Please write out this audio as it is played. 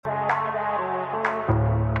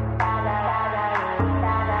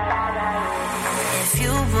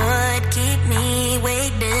you would keep me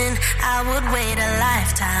waiting, I would wait a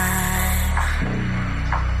lifetime.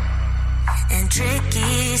 In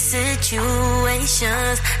tricky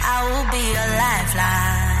situations, I will be a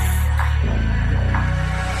lifeline.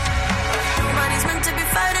 Nobody's meant to be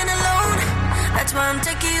fighting alone. That's why I'm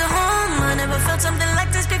taking you home. I never felt something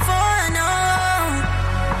like this before, no.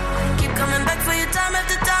 Keep coming back for you time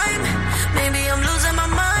after time. Maybe I'm losing my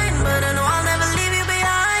mind, but I know I'll never leave you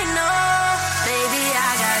behind, no. Baby,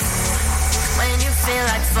 I got you. When you feel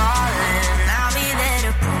like falling, I'll be there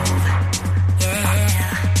to prove,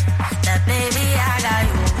 yeah, that baby, I got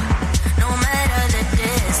you. No matter the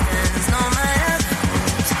distance, no matter the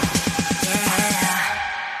route, yeah,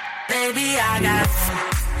 baby, I got you.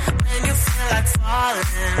 When you feel like falling,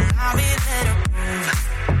 I'll be there to prove,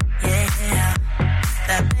 yeah,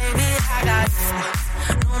 that baby, I got you.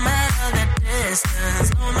 No matter the distance,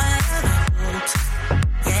 no matter the route,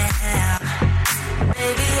 yeah,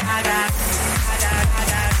 baby, I got you, I got you.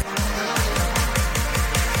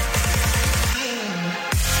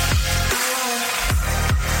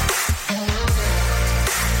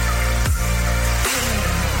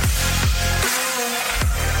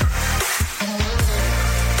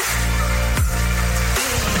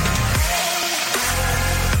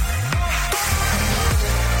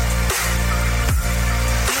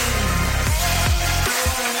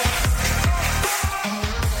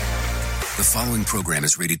 The following program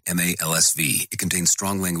is rated MALSV. It contains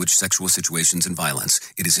strong language, sexual situations, and violence.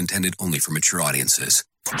 It is intended only for mature audiences.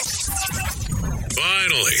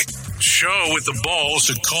 Finally, show with the balls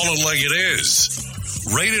to call it like it is.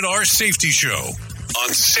 Rated R Safety Show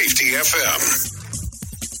on Safety FM.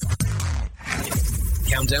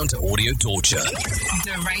 Countdown to audio torture.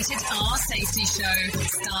 The Rated R Safety Show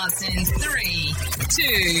starts in 3,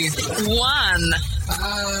 2, 1.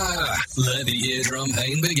 Let the eardrum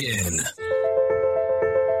pain begin.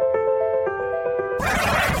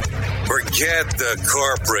 Forget the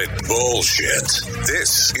corporate bullshit.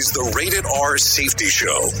 This is the Rated R Safety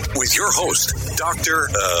Show with your host, Dr.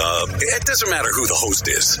 It doesn't matter who the host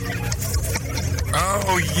is.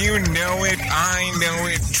 Oh, you know it. I know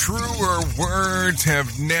it. Truer words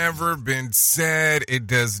have never been said. It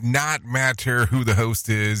does not matter who the host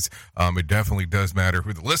is. It definitely does matter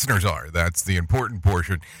who the listeners are. That's the important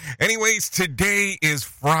portion. Anyways, today is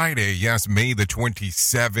Friday. Yes, May the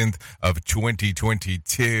 27th of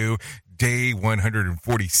 2022. Day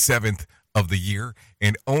 147th of the year.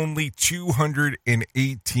 And only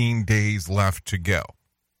 218 days left to go.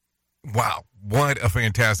 Wow. What a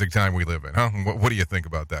fantastic time we live in, huh? What do you think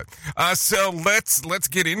about that? So let's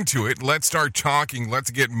get into it. Let's start talking.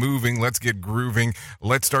 Let's get moving. Let's get grooving.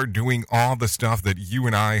 Let's start doing all the stuff that you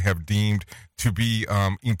and I have deemed to be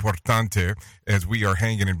importante as we are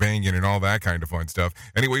hanging and banging and all that kind of fun stuff.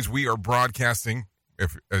 Anyways, we are broadcasting,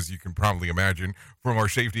 as you can probably imagine, from our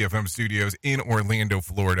Safety FM studios in Orlando,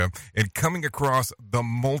 Florida, and coming across the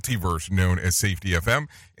multiverse known as Safety FM,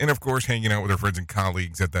 and of course, hanging out with our friends and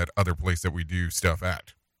colleagues at that other place that we do stuff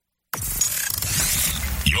at.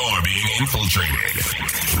 You're being infiltrated.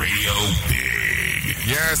 Radio Big.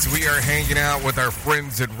 Yes, we are hanging out with our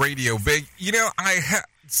friends at Radio Big. You know, I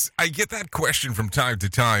get that question from time to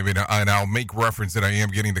time, and I'll make reference that I am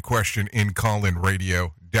getting the question in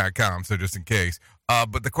callinradio.com, so just in case.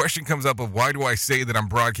 But the question comes up of why do I say that I'm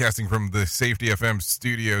broadcasting from the Safety FM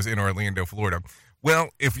studios in Orlando, Florida?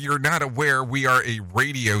 Well, if you're not aware, we are a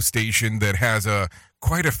radio station that has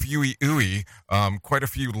quite a few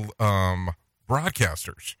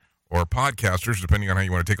broadcasters or podcasters, depending on how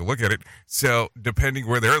you want to take a look at it. So depending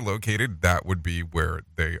where they're located, that would be where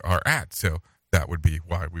they are at. So that would be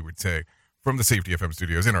why we would say from the Safety FM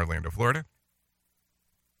studios in Orlando, Florida.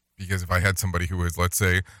 Because if I had somebody who was, let's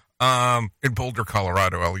say, in Boulder,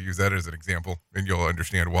 Colorado, I'll use that as an example, and you'll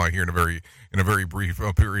understand why here in a very brief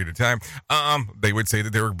period of time. They would say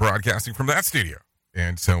that they were broadcasting from that studio,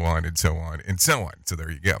 and so on and so on and so on. So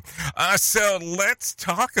there you go. So let's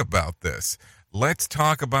talk about this. Let's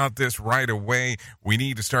talk about this right away. We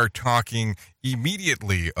need to start talking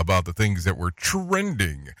immediately about the things that were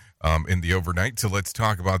trending in the overnight. So let's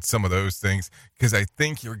talk about some of those things because I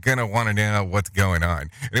think you're going to want to know what's going on.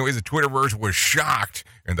 Anyways, the Twitterverse was shocked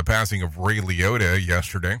in the passing of Ray Liotta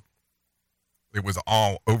yesterday. It was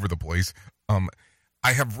all over the place.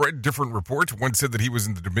 I have read different reports. One said that he was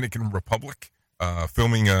in the Dominican Republic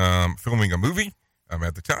filming a movie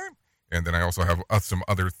at the time. And then I also have some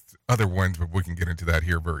other ones, but we can get into that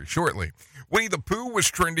here very shortly. Winnie the Pooh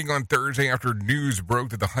was trending on Thursday after news broke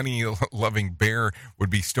that the honey-loving bear would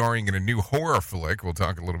be starring in a new horror flick. We'll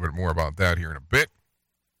talk a little bit more about that here in a bit.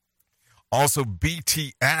 Also,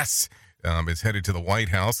 BTS is headed to the White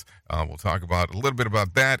House. We'll talk about a little bit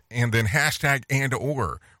about that. And then hashtag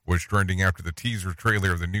 #and/or was trending after the teaser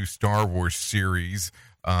trailer of the new Star Wars series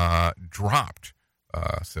dropped.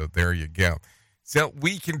 So there you go. So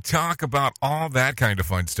we can talk about all that kind of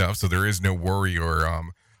fun stuff. So there is no worry or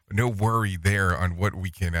no worry there on what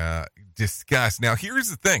we can discuss. Now, here's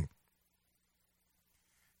the thing.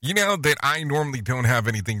 You know that I normally don't have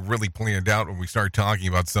anything really planned out when we start talking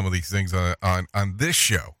about some of these things on this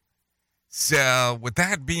show. So with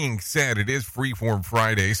that being said, it is Freeform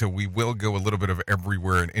Friday, so we will go a little bit of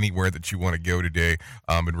everywhere and anywhere that you want to go today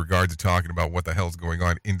in regards to talking about what the hell's going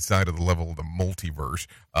on inside of the level of the multiverse.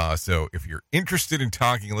 So if you're interested in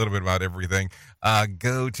talking a little bit about everything,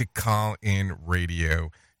 go to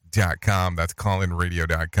callinradio.com. That's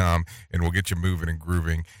callinradio.com, and we'll get you moving and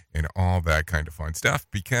grooving and all that kind of fun stuff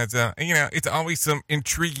because, it's always some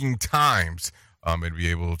intriguing times and be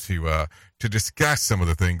able to discuss some of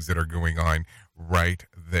the things that are going on right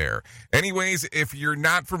there. Anyways, if you're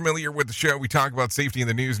not familiar with the show, we talk about safety in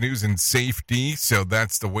the news and safety, so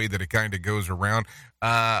that's the way that it kind of goes around.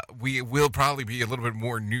 We will probably be a little bit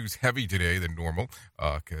more news heavy today than normal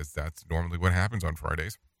because that's normally what happens on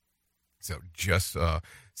Fridays. So just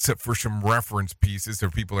for some reference pieces so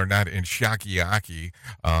people are not in shakiaki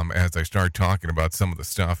as I start talking about some of the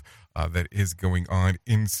stuff that is going on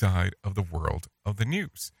inside of the world of the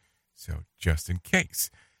news. So just in case.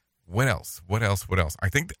 What else? I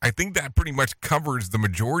think that pretty much covers the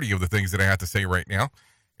majority of the things that I have to say right now.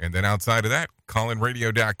 And then outside of that,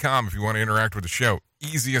 callinradio.com if you want to interact with the show.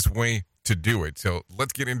 Easiest way to do it. So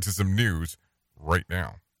let's get into some news right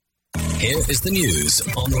now. Here is the news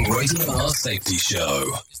on the Rated R Safety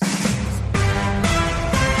Show.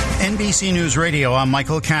 NBC News Radio, I'm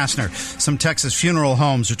Michael Kastner. Some Texas funeral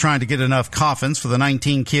homes are trying to get enough coffins for the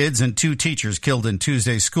 19 kids and 2 teachers killed in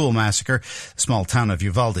Tuesday's school massacre. The small town of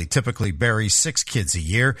Uvalde typically buries 6 kids a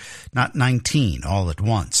year, not 19 all at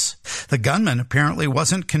once. The gunman apparently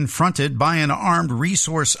wasn't confronted by an armed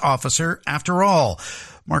resource officer after all.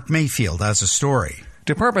 Mark Mayfield has a story.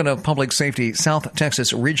 Department of Public Safety South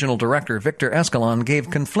Texas Regional Director Victor Escalon gave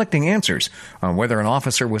conflicting answers on whether an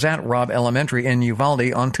officer was at Robb Elementary in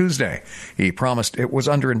Uvalde on Tuesday. He promised it was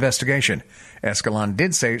under investigation. Escalon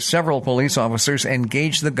did say several police officers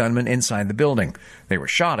engaged the gunman inside the building. They were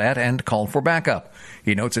shot at and called for backup.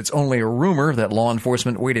 He notes it's only a rumor that law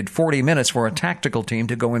enforcement waited 40 minutes for a tactical team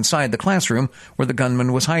to go inside the classroom where the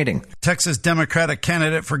gunman was hiding. Texas Democratic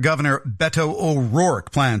candidate for Governor Beto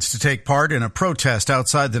O'Rourke plans to take part in a protest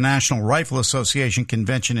outside the National Rifle Association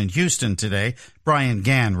convention in Houston today. Brian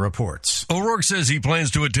Gann reports. O'Rourke says he plans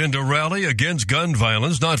to attend a rally against gun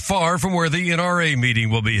violence not far from where the NRA meeting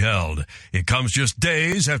will be held. It comes just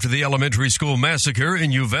days after the elementary school massacre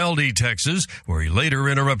in Uvalde, Texas, where he later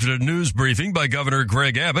interrupted a news briefing by Governor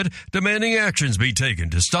Greg Abbott demanding actions be taken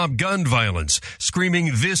to stop gun violence, screaming,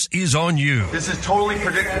 "This is on you." This is totally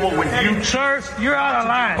predictable when you... Sir, you're out of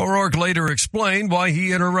line. O'Rourke later explained why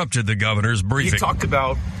he interrupted the governor's briefing. He talked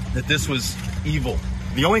about that this was evil.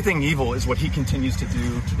 The only thing evil is what he continues to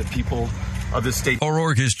do to the people of the state.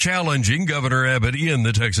 O'Rourke is challenging Governor Abbott in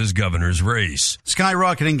the Texas governor's race.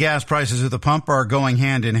 Skyrocketing gas prices at the pump are going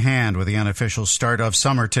hand in hand with the unofficial start of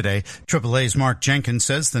summer today. AAA's Mark Jenkins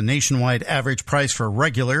says the nationwide average price for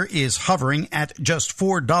regular is hovering at just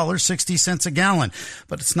 $4.60 a gallon.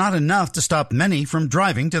 But it's not enough to stop many from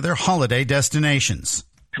driving to their holiday destinations.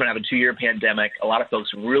 Coming out of a 2-year pandemic, a lot of folks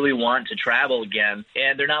really want to travel again,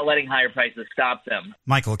 and they're not letting higher prices stop them.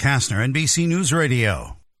 Michael Kastner, NBC News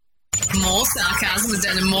Radio. More sarcasm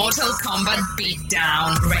than a Mortal Kombat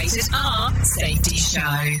beatdown. Rated R Safety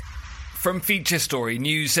Show. From Feature Story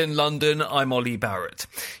News in London, I'm Ollie Barrett.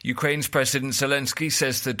 Ukraine's President Zelensky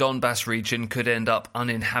says the Donbas region could end up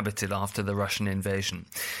uninhabited after the Russian invasion.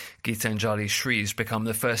 Gitanjali Shree's become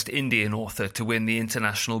the first Indian author to win the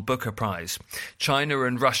International Booker Prize. China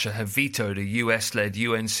and Russia have vetoed a US-led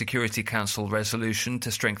UN Security Council resolution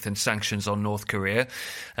to strengthen sanctions on North Korea,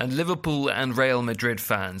 and Liverpool and Real Madrid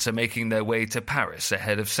fans are making their way to Paris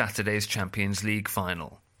ahead of Saturday's Champions League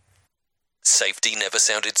final. Safety never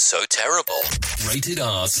sounded so terrible. Rated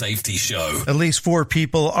R Safety Show. At least 4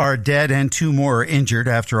 people are dead and 2 more are injured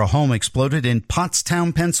after a home exploded in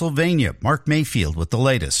Pottstown, Pennsylvania. Mark Mayfield with the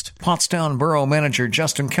latest. Pottstown Borough Manager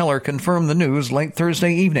Justin Keller confirmed the news late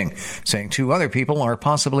Thursday evening, saying 2 other people are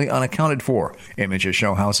possibly unaccounted for. Images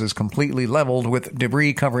show houses completely leveled with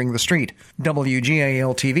debris covering the street.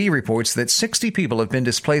 WGAL-TV reports that 60 people have been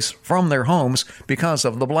displaced from their homes because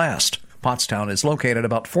of the blast. Pottstown is located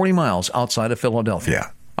about 40 miles outside of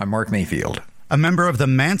Philadelphia. I'm Mark Mayfield. A member of the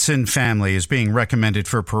Manson family is being recommended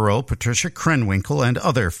for parole. Patricia Krenwinkel and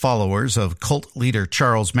other followers of cult leader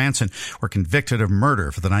Charles Manson were convicted of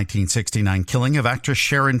murder for the 1969 killing of actress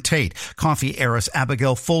Sharon Tate, coffee heiress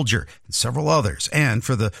Abigail Folger, and several others, and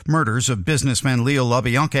for the murders of businessman Leo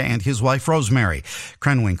LaBianca and his wife Rosemary.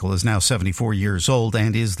 Krenwinkel is now 74 years old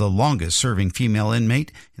and is the longest-serving female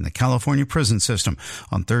inmate in the California prison system.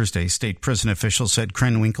 On Thursday, state prison officials said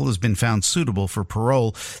Krenwinkel has been found suitable for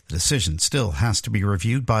parole. The decision still has to be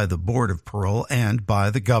reviewed by the Board of Parole and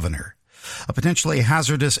by the governor. A potentially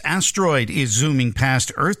hazardous asteroid is zooming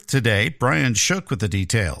past Earth today. Brian Shook with the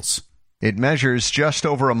details. It measures just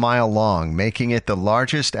over a mile long, making it the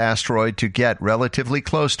largest asteroid to get relatively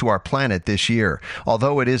close to our planet this year.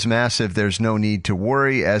 Although it is massive, there's no need to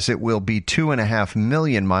worry, as it will be 2.5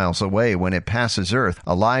 million miles away when it passes Earth.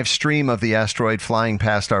 A live stream of the asteroid flying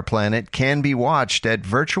past our planet can be watched at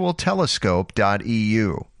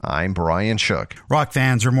virtualtelescope.eu. I'm Brian Shook. Rock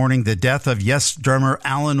fans are mourning the death of Yes drummer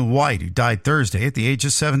Alan White, who died Thursday at the age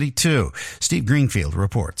of 72. Steve Greenfield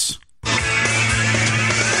reports.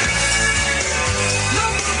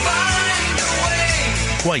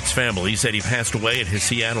 White's family said he passed away at his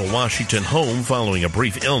Seattle, Washington home following a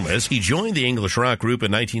brief illness. He joined the English rock group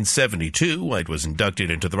in 1972. White was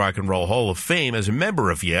inducted into the Rock and Roll Hall of Fame as a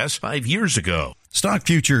member of Yes 5 years ago. Stock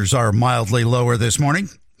futures are mildly lower this morning.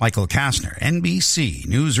 Michael Kastner, NBC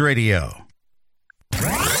News Radio.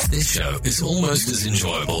 This show is almost as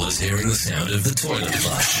enjoyable as hearing the sound of the toilet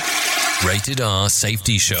flush. Rated R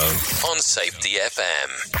Safety Show on Safety FM.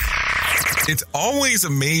 It's always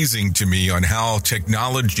amazing to me on how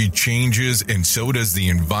technology changes, and so does the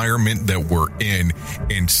environment that we're in.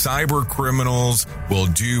 And cyber criminals will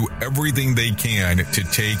do everything they can to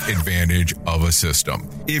take advantage of a system.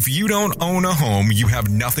 If you don't own a home, you have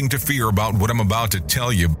nothing to fear about what I'm about to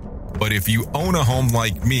tell you. But if you own a home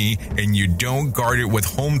like me and you don't guard it with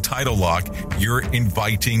Home Title Lock, you're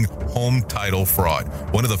inviting home title fraud.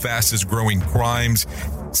 One of the fastest growing crimes.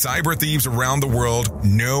 Cyber thieves around the world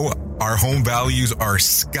know our home values are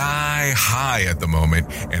sky high at the moment,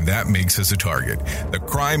 and that makes us a target. The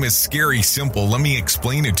crime is scary simple. Let me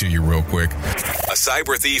explain it to you real quick. A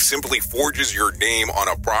cyber thief simply forges your name on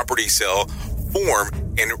a property sale form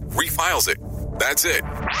and refiles it. That's it.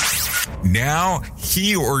 Now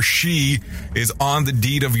he or she is on the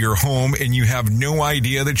deed of your home and you have no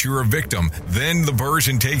idea that you're a victim. Then the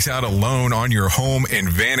person takes out a loan on your home and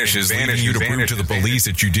vanishes, leaving you to prove to the police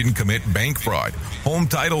that you didn't commit bank fraud. Home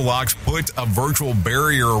Title Locks puts a virtual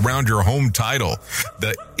barrier around your home title.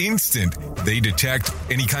 The instant they detect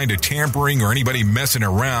any kind of tampering or anybody messing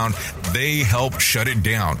around, they help shut it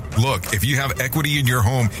down. Look, if you have equity in your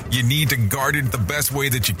home, you need to guard it the best way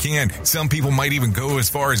that you can. Some people might even go as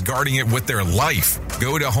far as guarding it with their life.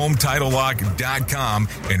 Go to HometitleLock.com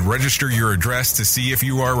and register your address to see if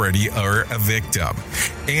you already are a victim.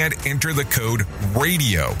 And enter the code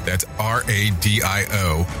RADIO. That's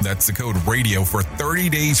RADIO. That's the code RADIO for 30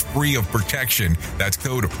 days free of protection. That's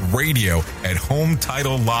code RADIO at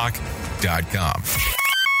HometitleLock.com.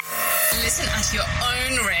 Listen at your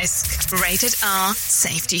own risk. Rated R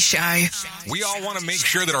Safety Show. We all want to make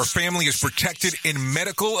sure that our family is protected in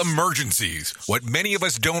medical emergencies. What many of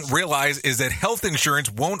us don't realize is that health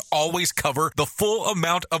insurance won't always cover the full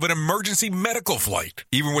amount of an emergency medical flight.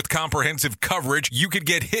 Even with comprehensive coverage, you could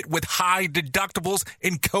get hit with high deductibles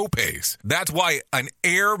and copays. That's why an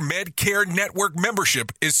Air Medcare Network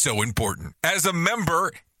membership is so important. As a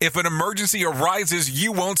member, if an emergency arises,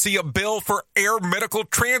 you won't see a bill for air medical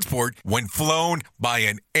transport when flown by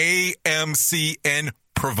an AMCN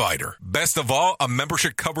provider. Best of all, a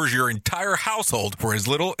membership covers your entire household for as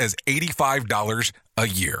little as $85 a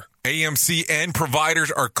year. AMCN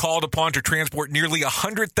providers are called upon to transport nearly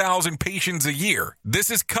 100,000 patients a year.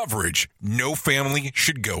 This is coverage no family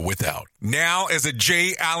should go without. Now, as a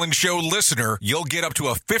Jay Allen Show listener, you'll get up to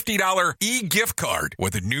a $50 e-gift card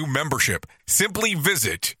with a new membership. Simply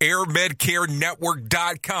visit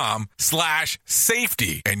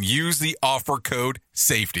airmedcarenetwork.com/safety and use the offer code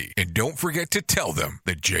SAFETY. And don't forget to tell them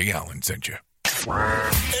that Jay Allen sent you.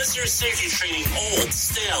 Is your safety training old,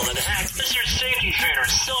 stale, and hacked? Is your safety trainer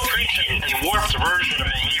still preaching a warped version of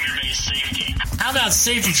behavior-based safety? How about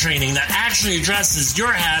safety training that actually addresses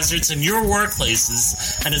your hazards in your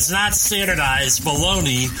workplaces and is not standardized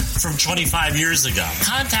baloney from 25 years ago?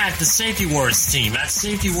 Contact the Safety Wars team at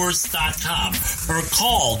safetywars.com or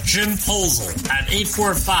call Jim Posel at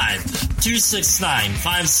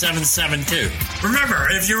 845-269-5772. Remember,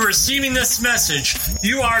 if you're receiving this message,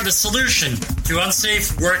 you are the solution to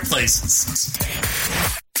unsafe workplaces.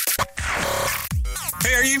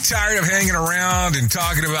 Hey, are you tired of hanging around and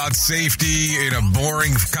talking about safety in a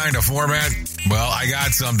boring kind of format? Well, I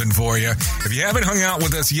got something for you. If you haven't hung out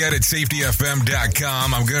with us yet at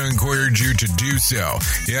safetyfm.com, I'm going to encourage you to do so.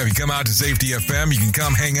 Yeah, if you come out to Safety FM, you can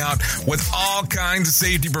come hang out with all kinds of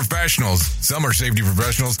safety professionals. Some are safety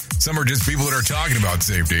professionals. Some are just people that are talking about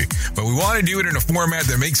safety. But we want to do it in a format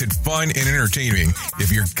that makes it fun and entertaining.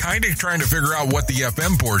 If you're kind of trying to figure out what the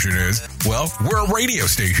FM portion is, well, we're a radio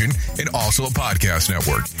station and also a podcast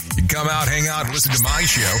network. You can come out, hang out, and listen to my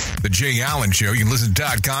show, The Jay Allen Show. You can listen to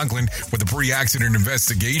Todd Conklin with the pre-accident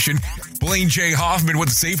investigation, Blaine J. Hoffman with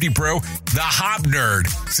the Safety Pro, the Hop Nerd,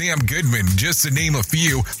 Sam Goodman, just to name a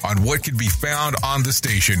few on what can be found on the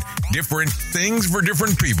station. Different things for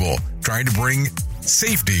different people, trying to bring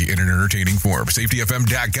safety in an entertaining form.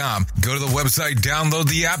 SafetyFM.com. Go to the website, download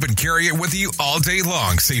the app, and carry it with you all day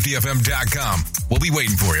long. SafetyFM.com. We'll be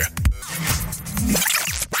waiting for you.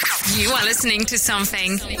 You are listening to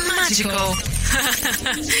something magical.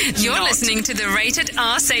 You're listening to the Rated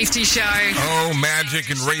R Safety Show. Oh, Magic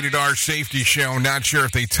and Rated R Safety Show. Not sure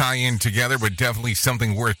if they tie in together, but definitely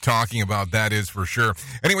something worth talking about. That is for sure.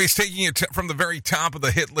 Anyways, taking it from the very top of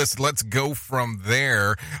the hit list, let's go from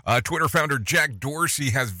there. Twitter founder Jack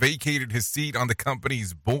Dorsey has vacated his seat on the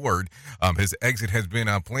company's board. His exit has been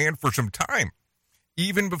planned for some time,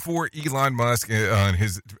 even before Elon Musk and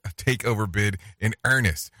his takeover bid in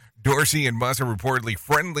earnest. Dorsey and Musk are reportedly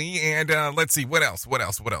friendly, and let's see, what else?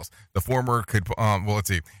 The former could,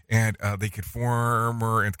 and they could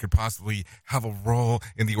former and could possibly have a role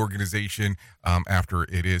in the organization after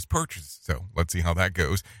it is purchased. So let's see how that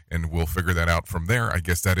goes, and we'll figure that out from there. I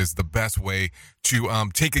guess that is the best way to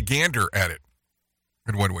take a gander at it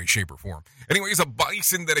in one way, shape, or form. Anyways, a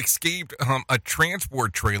bison that escaped a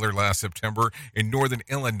transport trailer last September in northern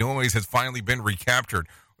Illinois has finally been recaptured.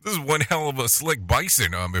 This is one hell of a slick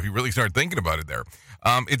bison, if you really start thinking about it there.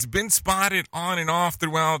 It's been spotted on and off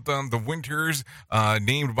throughout the winters,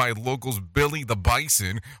 named by locals Billy the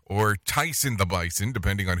Bison or Tyson the Bison,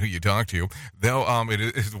 depending on who you talk to. Though it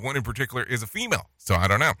is one in particular is a female, so I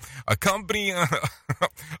don't know. A company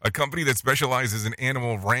that specializes in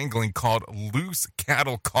animal wrangling called Loose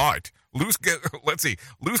Cattle Caught. Loose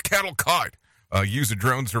Cattle Caught used a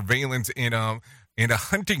drone surveillance and a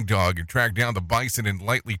hunting dog and track down the bison and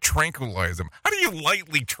lightly tranquilize them. How do you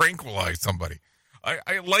lightly tranquilize somebody?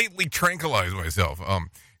 I lightly tranquilize myself.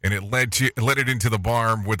 And it led it into the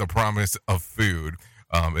barn with a promise of food.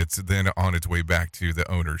 It's then on its way back to the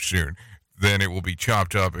owner soon. Then it will be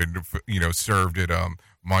chopped up and served at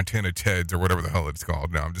Montana Ted's or whatever the hell it's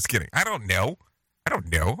called. No, I'm just kidding. I don't know.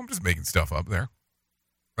 I'm just making stuff up there.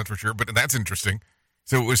 That's for sure. But that's interesting.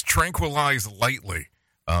 So it was tranquilized lightly.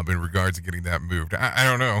 In regards to getting that moved, I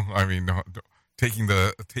don't know. I mean, taking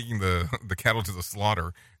the cattle to the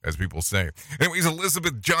slaughter, as people say. Anyways,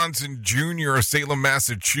 Elizabeth Johnson Jr. of Salem,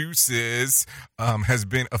 Massachusetts, has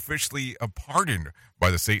been officially pardoned by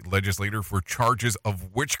the state legislature for charges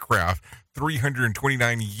of witchcraft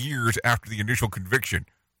 329 years after the initial conviction.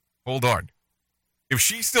 Hold on. If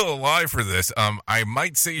she's still alive for this, I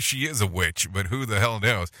might say she is a witch, but who the hell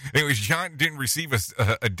knows? Anyways, John didn't receive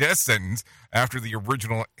a death sentence after the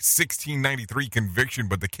original 1693 conviction,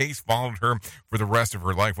 but the case followed her for the rest of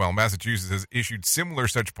her life, while Massachusetts has issued similar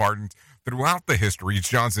such pardons throughout the history.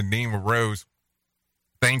 Johnson's name arose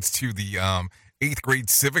thanks to the 8th grade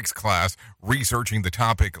civics class researching the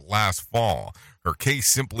topic last fall. Her case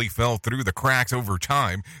simply fell through the cracks over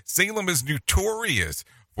time. Salem is notorious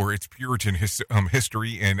for its Puritan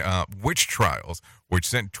history and witch trials, which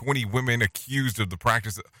sent 20 women accused of the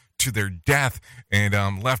practice to their death and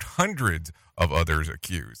left hundreds of others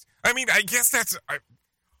accused. I mean, I guess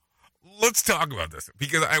let's talk about this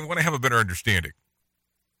because I want to have a better understanding.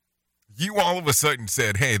 You all of a sudden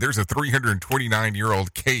said, hey, there's a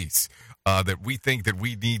 329-year-old case that we think that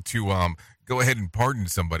we need to go ahead and pardon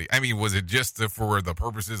somebody. I mean, was it just for the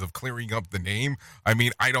purposes of clearing up the name? I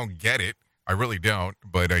mean, I don't get it. I really don't,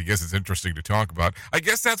 but I guess it's interesting to talk about. I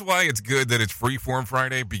guess that's why it's good that it's Freeform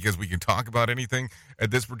Friday, because we can talk about anything at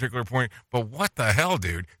this particular point. But what the hell,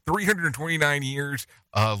 dude? 329 years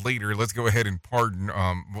later, let's go ahead and pardon.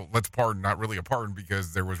 Let's pardon, not really a pardon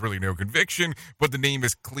because there was really no conviction, but the name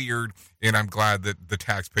is cleared, and I'm glad that the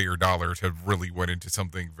taxpayer dollars have really went into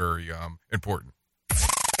something very important.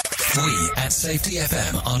 We at Safety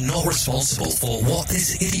FM are not responsible for what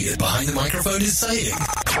this idiot behind the microphone is saying.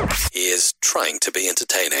 Here's trying to be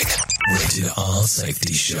entertaining. Rated R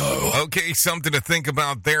Safety Show. Okay, something to think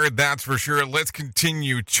about there, that's for sure. Let's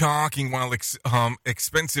continue talking. While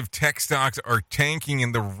expensive tech stocks are tanking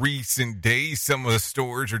in the recent days, some of the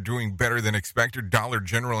stores are doing better than expected. Dollar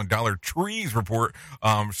General and Dollar Tree's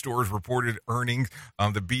stores reported earnings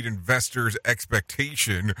that beat investors'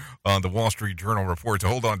 expectation. The Wall Street Journal reports.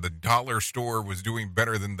 Hold on, the dollar store was doing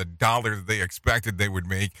better than the dollar that they expected they would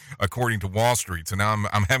make, according to Wall Street. So now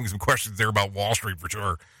I'm having some questions there about Wall Street for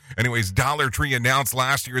sure. Anyways, Dollar Tree announced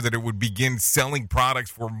last year that it would begin selling products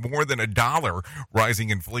for more than $1, rising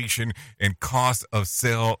inflation and cost of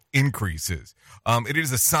sale increases. It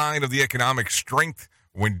is a sign of the economic strength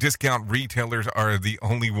when discount retailers are the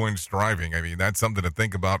only ones thriving. I mean, that's something to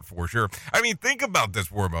think about for sure. I mean, think about this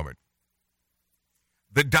for a moment.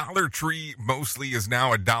 The Dollar Tree mostly is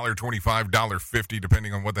now $1.25, $1.50,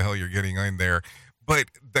 depending on what the hell you're getting in there. But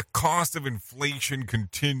the cost of inflation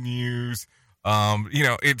continues.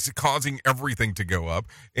 It's causing everything to go up.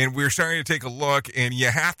 And we're starting to take a look, and you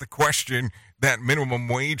have to question that minimum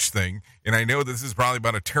wage thing. And I know this is probably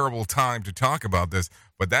about a terrible time to talk about this,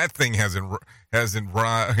 but that thing hasn't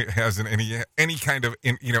any kind of,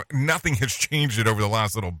 nothing has changed it over the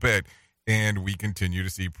last little bit. And we continue to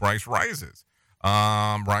see price rises.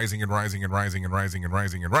 Rising and rising and rising and rising and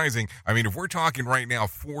rising and rising. I mean, if we're talking right now,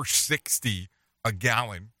 $4.60 a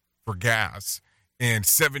gallon for gas, and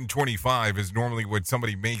 $7.25 is normally what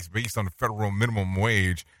somebody makes based on federal minimum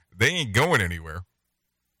wage, they ain't going anywhere.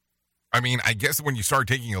 I mean, I guess when you start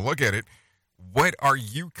taking a look at it, what are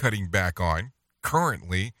you cutting back on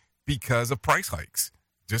currently because of price hikes?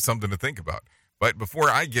 Just something to think about. But before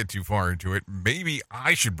I get too far into it, maybe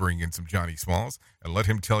I should bring in some Johnny Smalls and let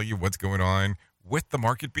him tell you what's going on with the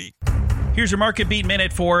Market Beat. Here's your Market Beat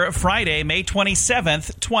Minute for Friday, May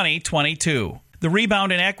 27th, 2022. The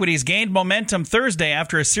rebound in equities gained momentum Thursday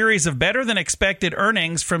after a series of better-than-expected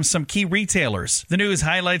earnings from some key retailers. The news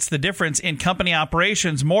highlights the difference in company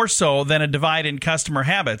operations more so than a divide in customer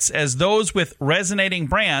habits, as those with resonating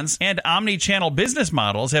brands and omni-channel business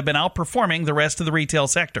models have been outperforming the rest of the retail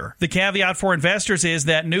sector. The caveat for investors is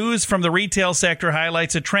that news from the retail sector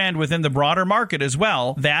highlights a trend within the broader market as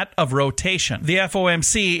well, that of rotation. The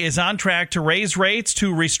FOMC is on track to raise rates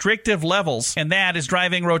to restrictive levels, and that is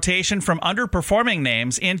driving rotation from underperforming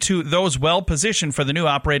names into those well-positioned for the new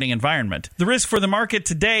operating environment. The risk for the market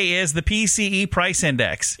today is the PCE price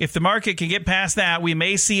index. If the market can get past that, we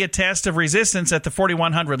may see a test of resistance at the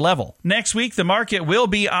 4,100 level. Next week, the market will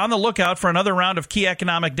be on the lookout for another round of key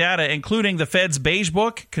economic data, including the Fed's Beige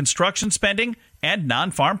Book, construction spending, and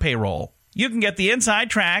non-farm payroll. You can get the inside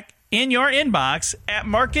track in your inbox at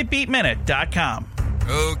marketbeatminute.com.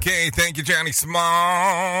 Okay, thank you, Johnny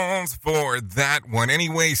Smalls, for that one.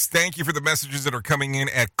 Anyways, thank you for the messages that are coming in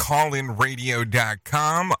at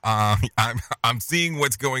callinradio.com. I'm seeing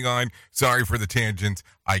what's going on. Sorry for the tangents.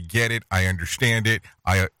 I get it. I understand it.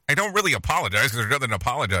 I don't really apologize because there's nothing to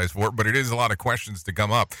apologize for, but it is a lot of questions to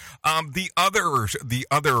come up. The other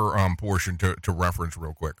portion to reference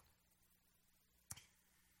real quick.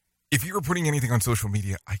 If you were putting anything on social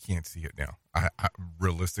media, I can't see it now.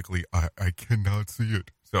 Realistically, I cannot see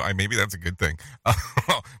it. So maybe that's a good thing.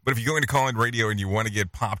 But if you go into Call In Radio and you want to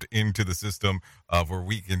get popped into the system where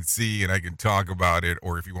we can see and I can talk about it,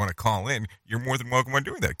 or if you want to call in, you're more than welcome on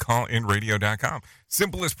doing that. Callinradio.com.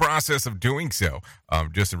 Simplest process of doing so,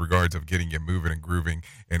 just in regards of getting you moving and grooving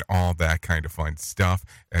and all that kind of fun stuff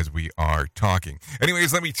as we are talking.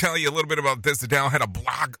 Anyways, let me tell you a little bit about this. The Dow had a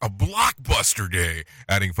blockbuster day,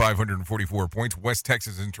 adding 544 points. West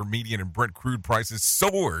Texas Intermediate and Brent crude prices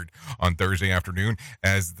soared on Thursday afternoon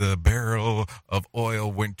as the barrel of oil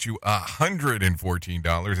went to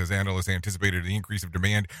 $114 as analysts anticipated an increase of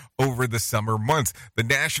demand over the summer months. The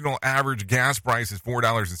national average gas price is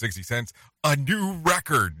 $4.60, a new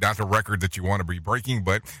record. Not the record that you want to be breaking,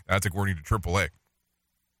 but that's according to AAA.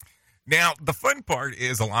 Now, the fun part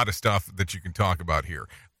is a lot of stuff that you can talk about here.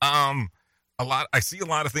 I see a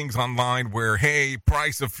lot of things online where, hey,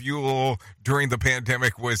 price of fuel during the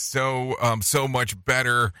pandemic was so much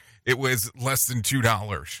better. It was less than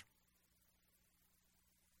 $2.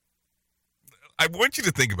 I want you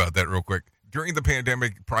to think about that real quick. During the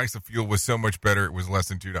pandemic, price of fuel was so much better, it was less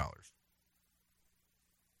than $2.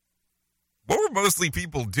 What were mostly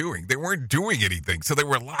people doing? They weren't doing anything, so they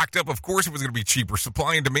were locked up. Of course it was going to be cheaper.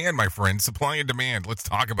 Supply and demand, my friend. Supply and demand. Let's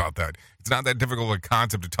talk about that. It's not that difficult a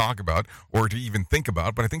concept to talk about or to even think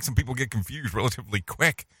about, but I think some people get confused relatively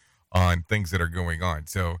quick on things that are going on.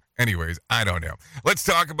 So anyways, I don't know. Let's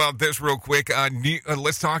talk about this real quick.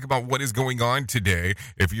 Let's talk about what is going on today.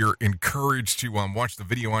 If you're encouraged to watch the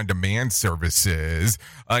video on demand services,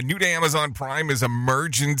 new to Amazon Prime is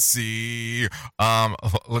Emergency.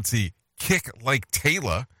 Let's see. Kick Like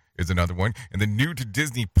Taylor is another one. And the new to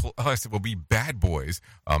Disney Plus will be Bad Boys.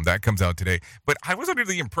 That comes out today. But I was under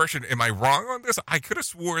the impression, am I wrong on this? I could have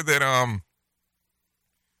swore that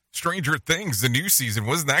Stranger Things, the new season,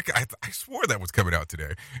 wasn't that? I swore that was coming out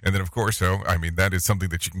today. And then, of course, that is something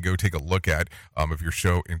that you can go take a look at if you're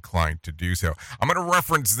so inclined to do so. I'm going to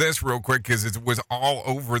reference this real quick because it was all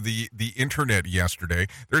over the internet yesterday.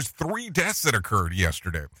 There's 3 deaths that occurred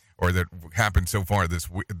yesterday, or that happened so far this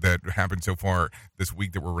week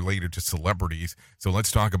that were related to celebrities. So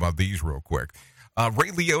let's talk about these real quick.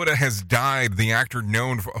 Ray Liotta has died. The actor,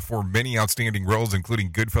 known for many outstanding roles,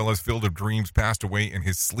 including Goodfellas, Field of Dreams, passed away in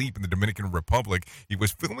his sleep in the Dominican Republic. He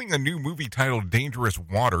was filming a new movie titled Dangerous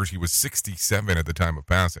Waters. He was 67 at the time of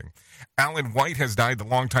passing. Alan White has died. The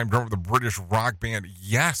longtime drummer of the British rock band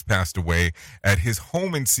Yes passed away at his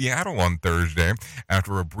home in Seattle on Thursday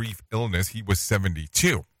after a brief illness. He was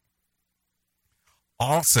 72.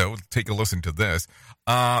 Also, take a listen to this.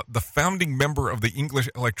 The founding member of the English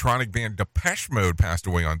electronic band Depeche Mode passed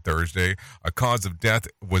away on Thursday. A cause of death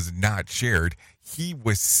was not shared. He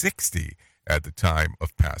was 60 at the time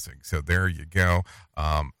of passing. So there you go.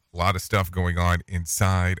 A lot of stuff going on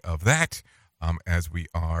inside of that as we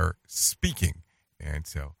are speaking. And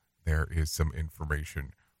so there is some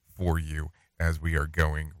information for you as we are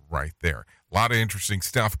going right there. A lot of interesting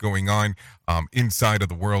stuff going on inside of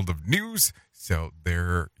the world of news. So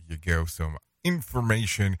there you go, some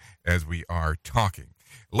information as we are talking.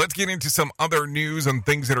 Let's get into some other news on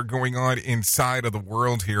things that are going on inside of the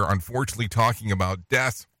world here. Unfortunately, talking about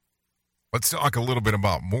deaths, let's talk a little bit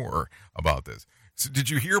more about this. So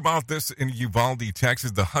did you hear about this in Uvalde,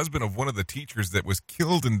 Texas? The husband of one of the teachers that was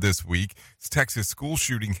killed in this week's Texas school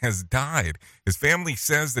shooting has died. His family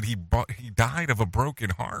says that he died of a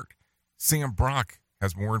broken heart. Sam Brock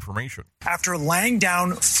has more information. After laying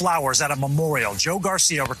down flowers at a memorial, Joe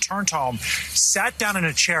Garcia returned home, sat down in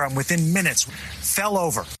a chair, and within minutes fell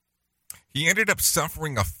over. He ended up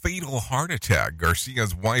suffering a fatal heart attack.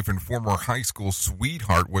 Garcia's wife and former high school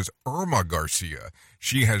sweetheart was Irma Garcia.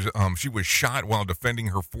 She was shot while defending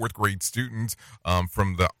her 4th grade students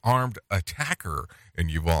from the armed attacker in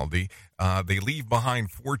Uvalde. They leave behind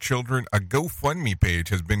 4 children. A GoFundMe page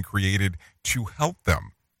has been created to help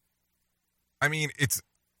them. I mean,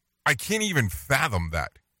 I can't even fathom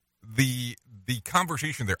that. The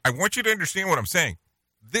conversation there. I want you to understand what I'm saying.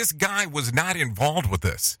 This guy was not involved with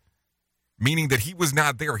this, meaning that he was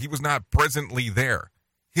not there. He was not presently there.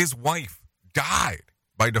 His wife died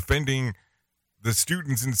by defending the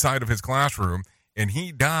students inside of his classroom, and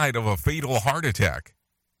he died of a fatal heart attack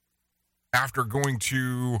after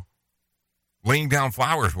laying down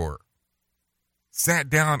flowers for her. Sat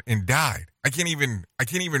down and died. I can't even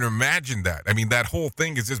imagine that. I mean, that whole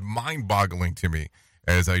thing is just mind-boggling to me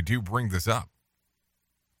as I do bring this up.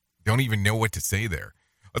 Don't even know what to say there.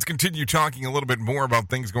 Let's continue talking a little bit more about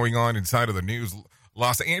things going on inside of the news.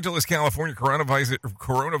 Los Angeles, California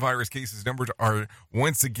coronavirus cases numbers are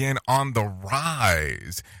once again on the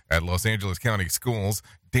rise at Los Angeles County Schools.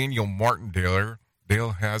 Daniel Martindale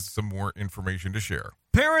has some more information to share.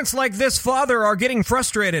 Parents like this father are getting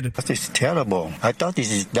frustrated. This is terrible. I thought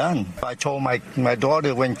this is done. I told my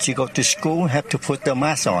daughter when she goes to school, have to put the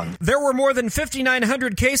mask on. There were more than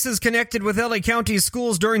 5,900 cases connected with LA County's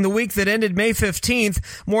schools during the week that ended May 15th.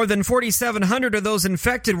 More than 4,700 of those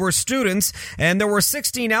infected were students, and there were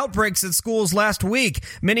 16 outbreaks at schools last week.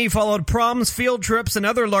 Many followed proms, field trips, and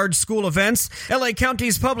other large school events. LA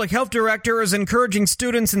County's public health director is encouraging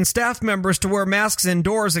students and staff members to wear masks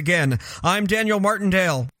indoors again. I'm Daniel Martindale.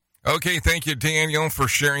 Okay, thank you, Daniel, for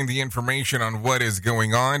sharing the information on what is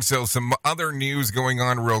going on. So some other news going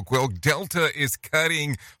on real quick. Delta is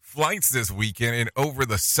cutting flights this weekend and over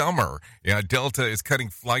the summer. Yeah, Delta is cutting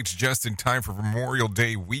flights just in time for Memorial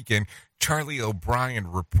Day weekend. Charlie O'Brien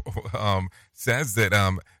says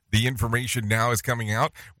that the information now is coming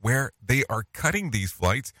out where they are cutting these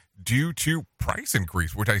flights due to price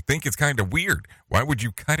increase, which I think is kind of weird. Why would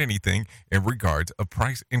you cut anything in regards of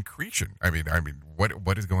price increase? I mean,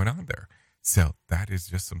 what is going on there? So that is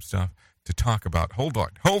just some stuff to talk about. Hold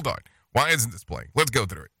on. Why isn't this playing? Let's go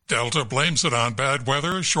through it. Delta blames it on bad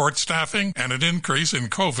weather, short staffing, and an increase in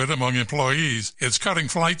COVID among employees. It's cutting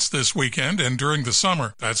flights this weekend and during the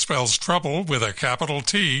summer. That spells trouble with a capital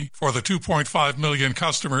T for the 2.5 million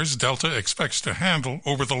customers Delta expects to handle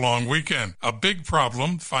over the long weekend. A big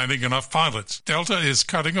problem finding enough pilots. Delta is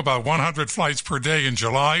cutting about 100 flights per day in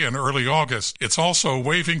July and early August. It's also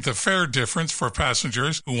waiving the fare difference for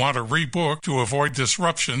passengers who want to rebook to avoid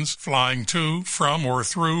disruptions flying to, from, or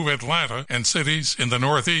through Atlanta and cities in the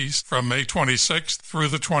Northeast from May 26th through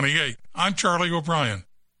the 28th. I'm Charlie O'Brien.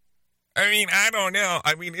 I mean, I don't know.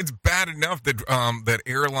 I mean, it's bad enough that that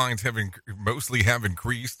airlines mostly have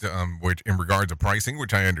increased, which in regards to pricing,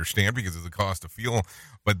 which I understand because of the cost of fuel.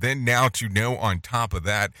 But then now to know on top of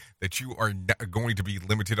that you are going to be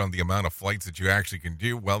limited on the amount of flights that you actually can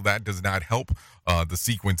do, well, that does not help the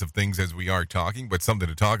sequence of things as we are talking, but something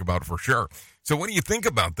to talk about for sure. So what do you think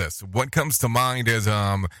about this? What comes to mind as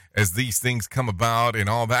these things come about and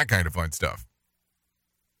all that kind of fun stuff?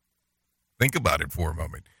 Think about it for a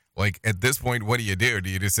moment. Like, at this point, what do you do? Do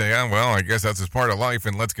you just say, oh, well, I guess that's just part of life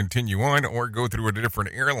and let's continue on, or go through a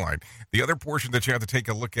different airline? The other portion that you have to take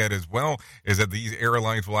a look at as well is that these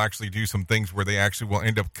airlines will actually do some things where they actually will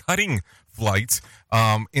end up cutting flights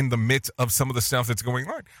in the midst of some of the stuff that's going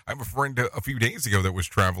on. I have a friend a few days ago that was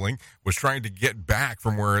traveling, was trying to get back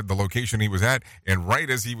from where the location he was at, and right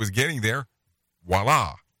as he was getting there,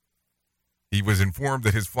 voila, he was informed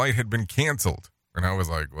that his flight had been canceled. And I was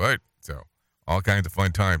like, what? So all kinds of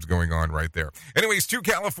fun times going on right there. Anyways, 2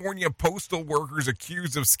 California postal workers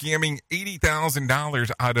accused of scamming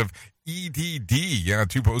 $80,000 out of EDD. Yeah,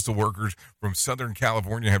 2 postal workers from Southern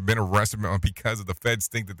California have been arrested because of the feds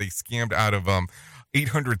think that they scammed out of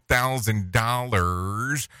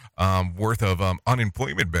 $800,000 worth of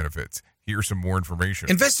unemployment benefits. Here's some more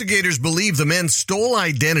information. Investigators believe the men stole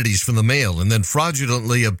identities from the mail and then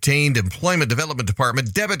fraudulently obtained Employment Development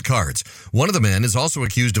Department debit cards. One of the men is also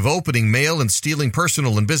accused of opening mail and stealing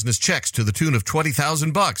personal and business checks to the tune of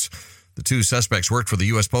 $20,000. The 2 suspects worked for the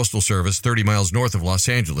U.S. Postal Service 30 miles north of Los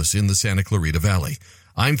Angeles in the Santa Clarita Valley.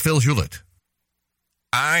 I'm Phil Hewlett.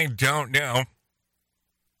 I don't know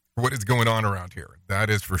what is going on around here.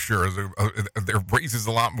 That is for sure. There raises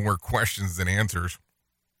a lot more questions than answers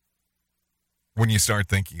when you start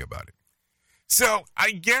thinking about it. So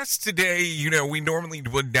I guess today, we normally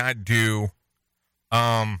would not do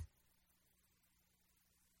a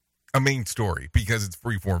main story because it's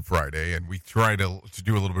Freeform Friday, and we try to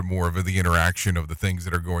do a little bit more of the interaction of the things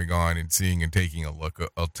that are going on and seeing and taking a look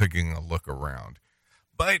around.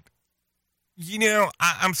 But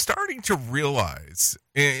I'm starting to realize,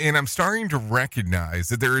 and I'm starting to recognize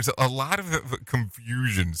that there is a lot of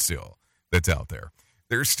confusion still that's out there.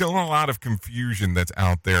 There's still a lot of confusion that's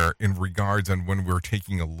out there in regards on when we're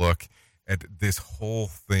taking a look at this whole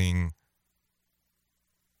thing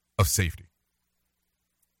of safety.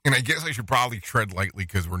 And I guess I should probably tread lightly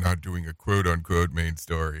because we're not doing a quote-unquote main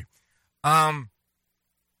story. But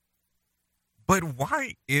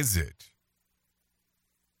why is it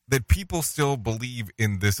that people still believe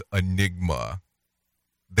in this enigma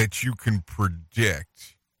that you can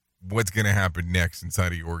predict what's going to happen next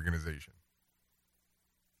inside of your organization?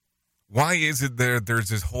 Why is it there's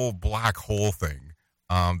this whole black hole thing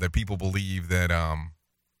that people believe that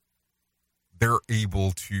they're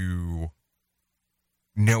able to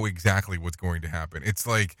know exactly what's going to happen? It's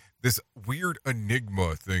like this weird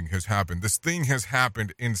enigma thing has happened. This thing has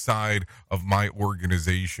happened inside of my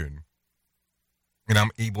organization, and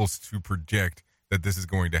I'm able to predict that this is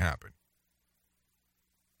going to happen.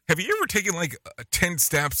 Have you ever taken like 10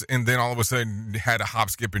 steps and then all of a sudden had a hop,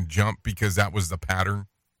 skip, and jump because that was the pattern?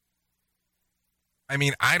 I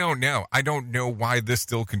mean, I don't know. I don't know why this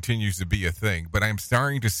still continues to be a thing, but I'm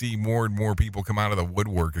starting to see more and more people come out of the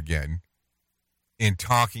woodwork again in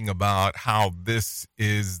talking about how this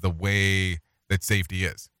is the way that safety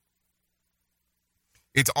is.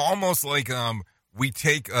 It's almost like we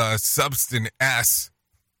take a substance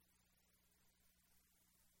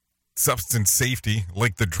safety,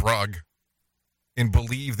 like the drug, and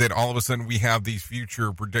believe that all of a sudden we have these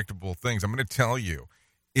future predictable things. I'm going to tell you,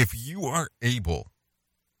 if you are able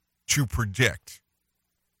to predict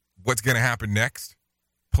what's going to happen next,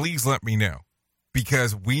 please let me know,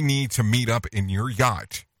 because we need to meet up in your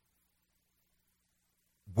yacht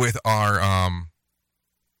with our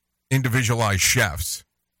individualized chefs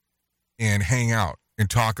and hang out and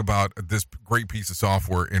talk about this great piece of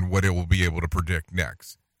software and what it will be able to predict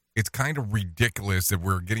next. It's kind of ridiculous that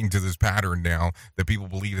we're getting to this pattern now that people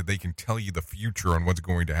believe that they can tell you the future on what's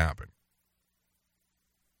going to happen.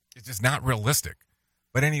 It's just not realistic.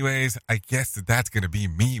 But anyways, I guess that's going to be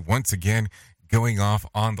me once again going off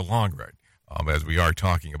on the long run. as we are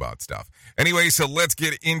talking about stuff. Anyway, so let's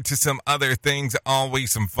get into some other things.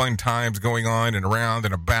 Always some fun times going on and around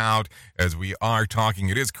and about as we are talking.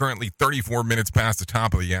 It is currently 34 minutes past the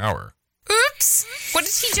top of the hour. Oops! What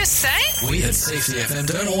did he just say? We at Safety FM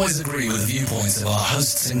don't always agree with the viewpoints of our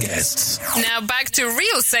hosts and guests. Now back to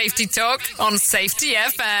real safety talk on Safety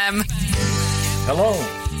FM. Hello,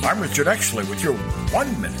 I'm Richard Exley with your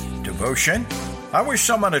 1-minute devotion. I wish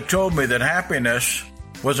someone had told me that happiness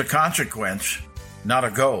was a consequence, not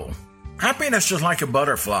a goal. Happiness is like a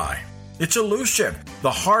butterfly. It's elusive.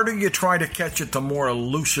 The harder you try to catch it, the more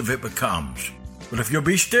elusive it becomes. But if you'll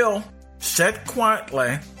be still, sit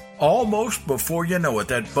quietly, almost before you know it,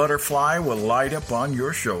 that butterfly will light up on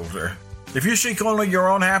your shoulder. If you seek only your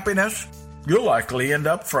own happiness, you'll likely end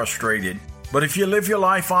up frustrated. But if you live your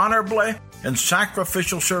life honorably in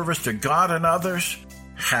sacrificial service to God and others,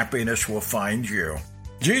 happiness will find you.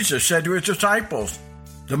 Jesus said to his disciples,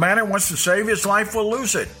 "The man who wants to save his life will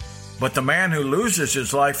lose it, but the man who loses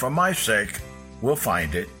his life for my sake will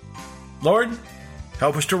find it." Lord,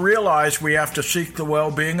 help us to realize we have to seek the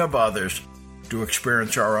well-being of others to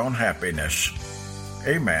experience our own happiness.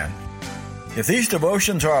 Amen. If these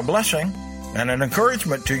devotions are a blessing and an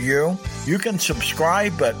encouragement to you, you can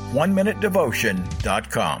subscribe at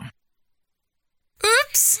oneminutedevotion.com.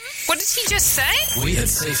 Oops! What did he just say? We at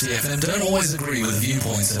Safety FM don't always agree with the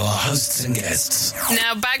viewpoints of our hosts and guests.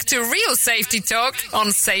 Now back to real safety talk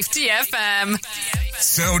on Safety FM.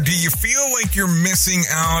 So do you feel like you're missing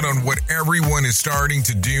out on what everyone is starting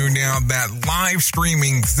to do now, that live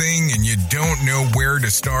streaming thing, and you don't know where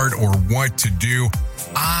to start or what to do?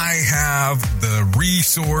 I have the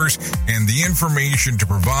resource and the information to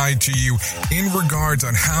provide to you in regards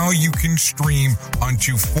on how you can stream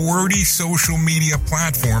onto 40 social media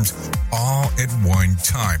platforms all at one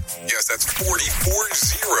time. Yes, that's 40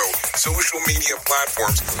 social media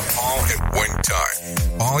platforms all at one time.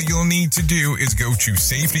 All you'll need to do is go to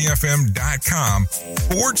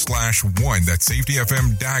safetyfm.com/1. That's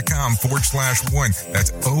safetyfm.com/1.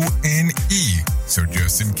 That's ONE. So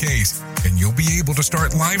just in case, and you'll be able to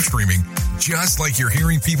start live streaming just like you're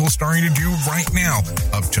hearing people starting to do right now,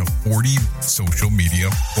 up to 40 social media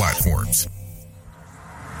platforms.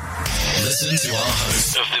 Listen to our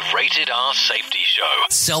host of the Rated R Safety Show.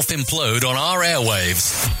 self-implode on our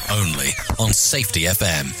airwaves, only on Safety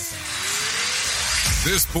FM.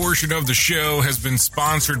 This portion of the show has been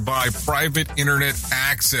sponsored by Private Internet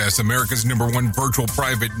Access, America's #1 virtual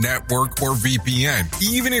private network, or VPN.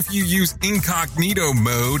 Even if you use incognito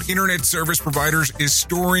mode, internet service providers is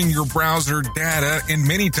storing your browser data and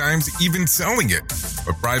many times even selling it.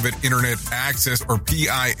 But Private Internet Access, or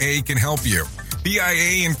PIA, can help you.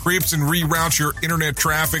 PIA encrypts and reroutes your internet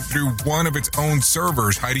traffic through one of its own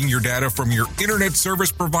servers, hiding your data from your internet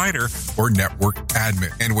service provider or network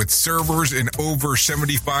admin. And with servers in over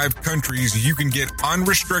 75 countries, you can get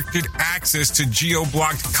unrestricted access to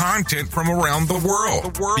geo-blocked content from around the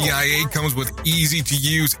world. PIA comes with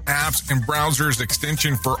easy-to-use apps and browsers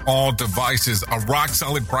extension for all devices, a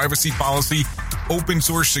rock-solid privacy policy, open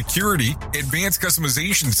source security, advanced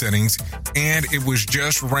customization settings, and it was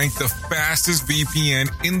just ranked the fastest VPN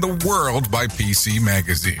in the world by PC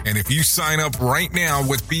Magazine. And if you sign up right now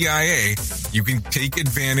with PIA, you can take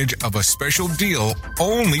advantage of a special deal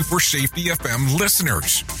only for Safety FM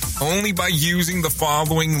listeners. Only by using the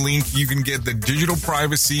following link, you can get the digital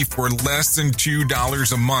privacy for less than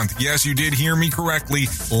 $2 a month. Yes, you did hear me correctly.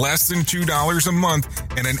 Less than $2 a month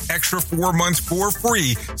and an extra 4 months for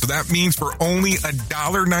free. So that means for only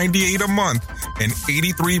 $1.98 a month and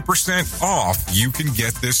 83% off, you can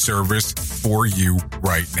get this service for you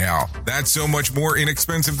right now. That's so much more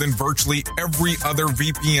inexpensive than virtually every other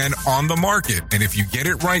VPN on the market. And if you get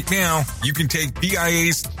it right now, you can take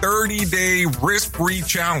PIA's 30-day risk-free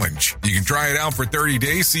challenge. You can try it out for 30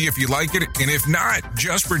 days, see if you like it, and if not,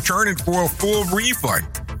 just return it for a full refund.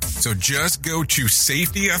 So just go to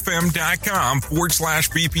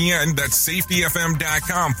safetyfm.com/VPN. That's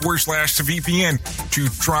safetyfm.com/VPN to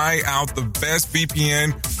try out the best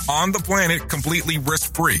VPN on the planet completely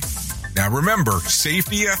risk-free. Now remember,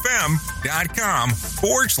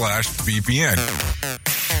 safetyfm.com/VPN.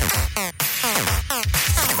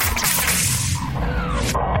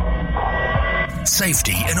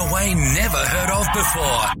 Safety in a way never heard of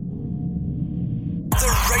before. The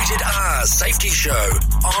Rated R Safety Show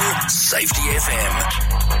on Safety FM.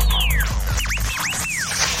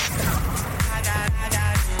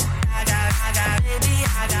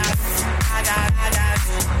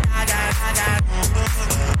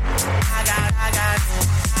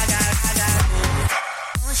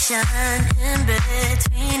 Ocean in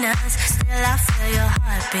between us, still I feel your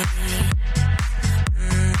heartbeat.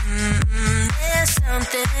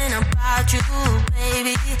 something about you,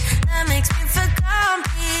 baby, that makes me feel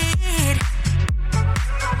complete.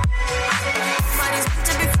 Nobody's meant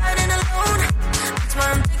to be fighting alone. That's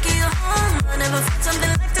why I'm taking you home. I never felt something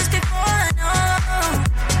like this before, no.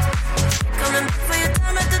 Coming back for your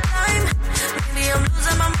time at the time. Maybe I'm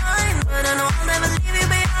losing my mind, but I know I'll never leave you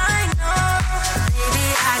behind, no. Baby,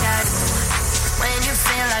 I got you. When you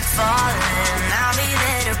feel like falling, I'll be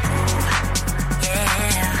there to prove,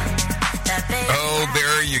 yeah. Oh,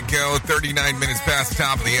 there you go. 39 minutes past the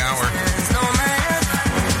top of the hour.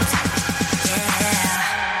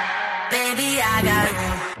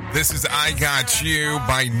 This is I Got You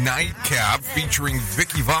by Nightcap featuring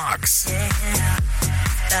Vicky Vox.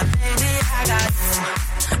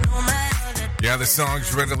 Yeah, the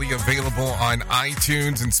song's readily available on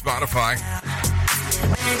iTunes and Spotify.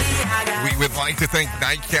 We would like to thank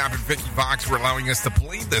Nightcap and Vicky Vox for allowing us to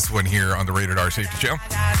play this one here on the Rated R Safety Show.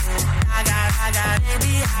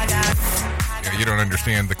 Yeah, you don't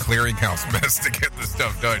understand the clearinghouse mess to get this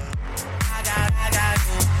stuff done.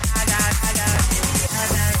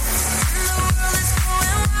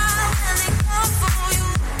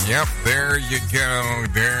 Yep, there you go.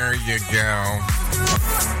 There you go.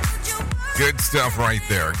 Good stuff right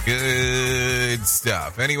there. Good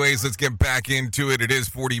stuff. Anyways, let's get back into it. It is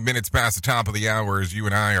 40 minutes past the top of the hour as you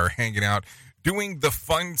and I are hanging out doing the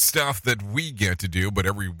fun stuff that we get to do, but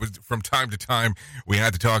from time to time we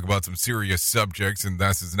had to talk about some serious subjects, and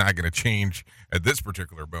this is not going to change at this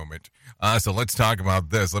particular moment. So let's talk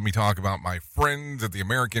about this. Let me talk about my friends at the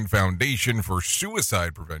American Foundation for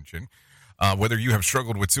Suicide Prevention. Whether you have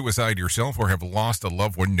struggled with suicide yourself or have lost a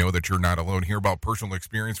loved one, know that you're not alone. Hear about personal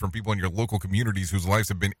experience from people in your local communities whose lives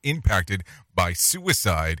have been impacted by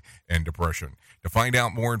suicide and depression. To find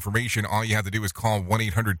out more information, all you have to do is call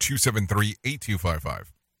 1-800-273-8255.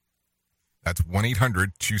 That's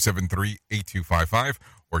 1-800-273-8255,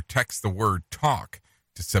 or text the word TALK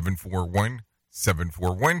to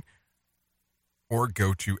 741-741, or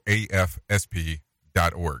go to afsp.org.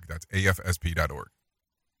 That's afsp.org.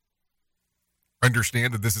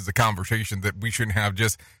 Understand that this is a conversation that we shouldn't have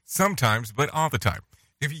just sometimes, but all the time.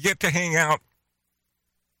 If you get to hang out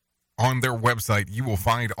on their website, you will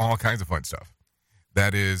find all kinds of fun stuff.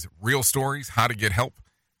 That is real stories, how to get help,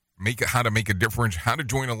 how to make a difference, how to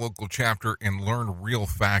join a local chapter, and learn real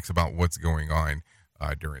facts about what's going on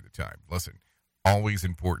during the time. Listen, always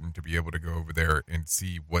important to be able to go over there and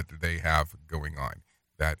see what they have going on.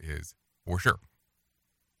 That is for sure.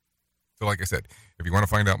 So like I said, if you want to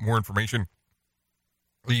find out more information,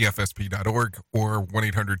 efsp.org or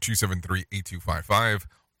 1-800-273-8255,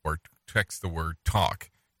 or text the word TALK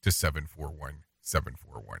to 741-741.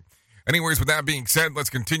 Anyways, with that being said, let's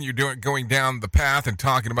continue going down the path and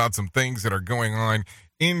talking about some things that are going on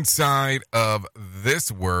inside of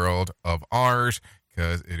this world of ours,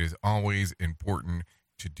 because it is always important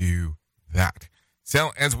to do that. So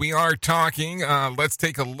as we are talking, let's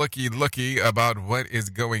take a looky about what is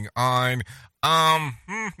going on.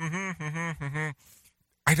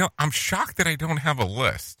 I'm shocked that I don't have a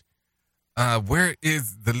list. Where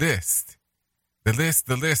is the list? The list.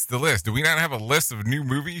 Do we not have a list of new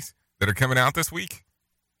movies that are coming out this week?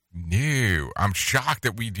 No, I'm shocked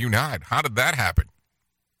that we do not. How did that happen?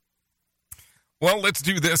 Well, let's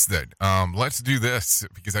do this then. Let's do this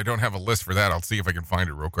because I don't have a list for that. I'll see if I can find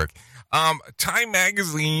it real quick. Time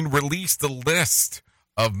Magazine released the list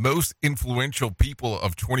of most influential people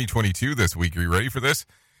of 2022 this week. Are you ready for this?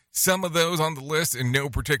 Some of those on the list in no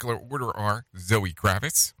particular order are Zoe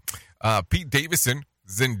Kravitz, Pete Davidson,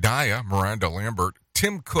 Zendaya, Miranda Lambert,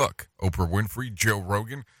 Tim Cook, Oprah Winfrey, Joe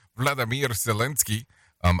Rogan, Vladimir Zelensky,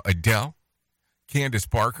 Adele, Candace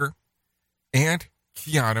Parker, and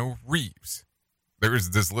Keanu Reeves.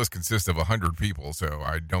 This list consists of 100 people, so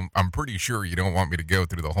I'm pretty sure you don't want me to go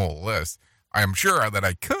through the whole list. I'm sure that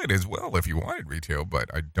I could as well if you wanted me to,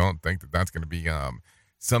 but I don't think that that's going to be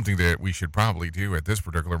something that we should probably do at this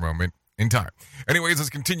particular moment in time. Anyways,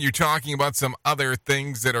 let's continue talking about some other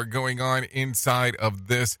things that are going on inside of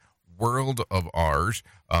this world of ours,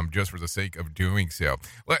 just for the sake of doing so.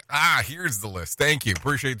 Here's the list. Thank you.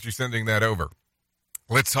 Appreciate you sending that over.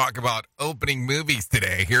 Let's talk about opening movies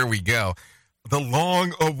today. Here we go. The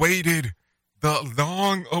long-awaited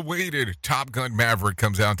Top Gun Maverick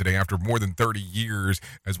comes out today after more than 30 years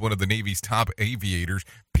as one of the Navy's top aviators.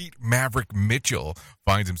 Pete Maverick Mitchell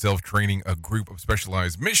finds himself training a group of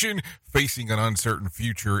specialized mission, facing an uncertain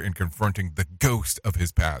future and confronting the ghost of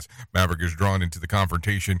his past. Maverick is drawn into the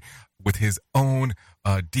confrontation with his own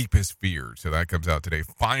deepest fears. So that comes out today,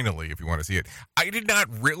 finally, if you want to see it. I did not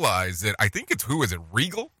realize that, I think it's,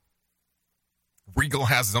 Regal? Regal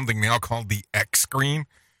has something now called the X screen,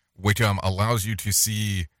 which allows you to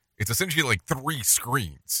see. It's essentially like 3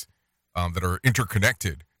 screens that are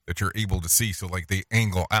interconnected that you're able to see. So like they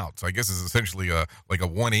angle out. So I guess it's essentially like a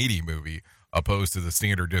 180 movie opposed to the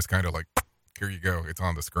standard just kind of like, here you go, it's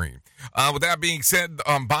on the screen. With that being said,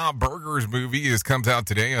 Bob Burger's movie comes out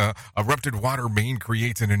today. Erupted water main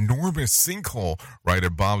creates an enormous sinkhole right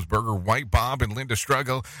at Bob's Burger. White Bob and Linda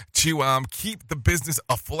struggle to keep the business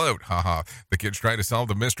afloat. Haha. The kids try to solve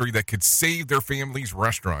the mystery that could save their family's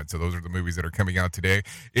restaurant. So those are the movies that are coming out today,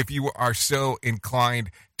 if you are so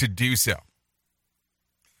inclined to do so.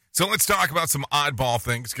 So let's talk about some oddball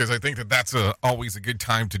things, because I think that that's always a good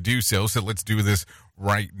time to do so. So let's do this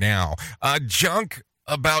right now. Junk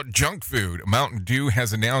about junk food. Mountain Dew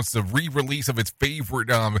has announced the re-release of its favorite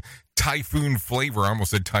Typhoon flavor. I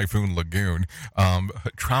almost said Typhoon Lagoon.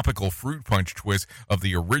 Tropical fruit punch twist of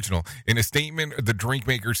the original. In a statement, the drink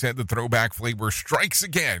maker said the throwback flavor strikes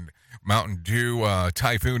again. Mountain Dew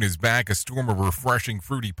Typhoon is back, a storm of refreshing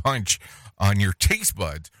fruity punch on your taste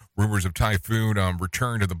buds. Rumors of Typhoon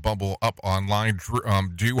return to the bubble up online.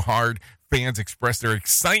 Dew Hard fans expressed their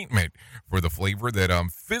excitement for the flavor that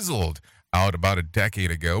fizzled out about a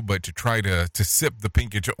decade ago, but to try to sip the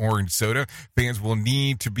pinkish orange soda, fans will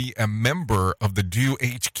need to be a member of the Dew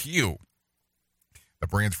HQ, the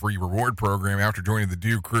brand's free reward program. After joining the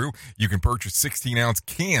Dew crew, you can purchase 16-ounce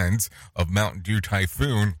cans of Mountain Dew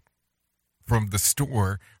Typhoon from the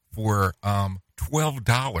store for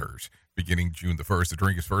 $12 beginning June the 1st. The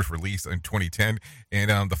drink is first released in 2010,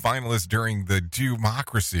 and the finalists during the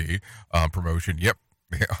Dewmocracy promotion, yep,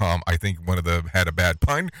 I think one of them had a bad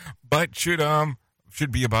pun, but should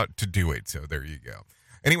be about to do it, so there you go.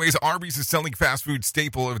 Anyways, Arby's is selling fast food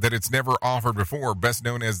staple that it's never offered before, best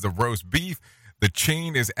known as the roast beef. The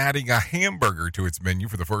chain is adding a hamburger to its menu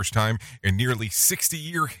for the first time in nearly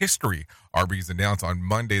 60-year history. Arby's announced on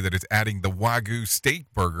Monday that it's adding the Wagyu steak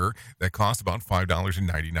burger that costs about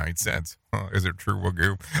 $5.99. Is it true,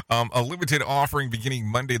 Wagyu? A limited offering beginning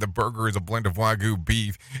Monday. The burger is a blend of Wagyu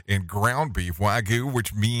beef and ground beef. Wagyu,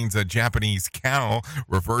 which means a Japanese cow,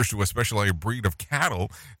 refers to a specialized breed of cattle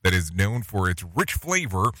that is known for its rich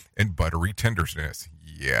flavor and buttery tenderness.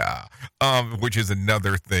 Yeah, which is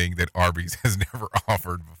another thing that Arby's has never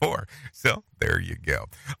offered before. So there you go.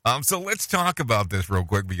 So let's talk about this real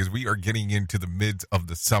quick, because we are getting into the midst of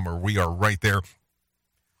the summer. We are right there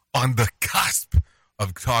on the cusp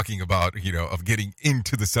of talking about, of getting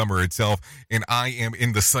into the summer itself. And I am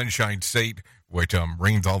in the Sunshine State, which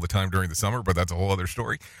rains all the time during the summer, but that's a whole other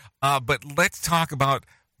story. But let's talk about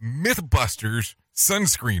Mythbusters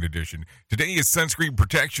Sunscreen Edition. Today is Sunscreen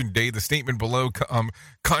Protection Day. The statement below,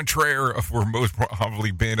 contrary of what most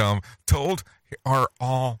probably been told, are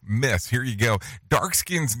all myths. Here you go. Dark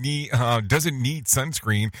skins doesn't need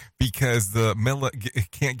sunscreen because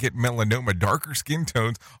it can't get melanoma. Darker skin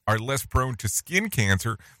tones are less prone to skin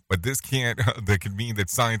cancer, but that can mean that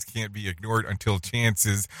science can't be ignored until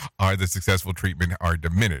chances are the successful treatment are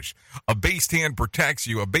diminished. A base tan protects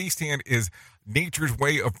you. A base tan is nature's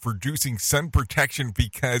way of producing sun protection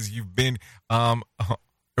because you've been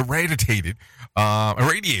irradiated, but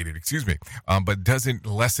doesn't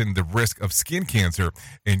lessen the risk of skin cancer,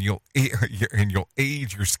 and you'll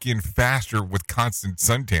age your skin faster with constant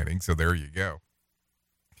sun tanning. So there you go.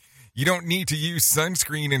 You don't need to use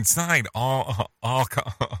sunscreen inside. All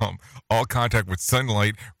contact with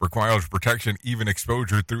sunlight requires protection, even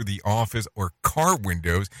exposure through the office or car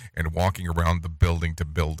windows and walking around the building to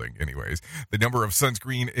building. Anyways, the number on the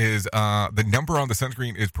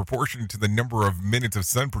sunscreen is proportional to the number of minutes of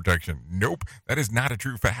sun protection. Nope, that is not a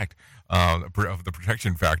true fact of the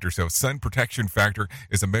protection factor. So sun protection factor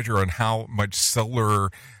is a measure on how much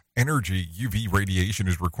solar energy, UV radiation,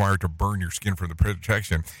 is required to burn your skin from the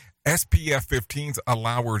protection. SPF 15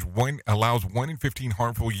 allows 1 in 15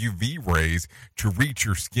 harmful UV rays to reach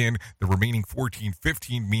your skin. The remaining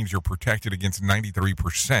 15 means you're protected against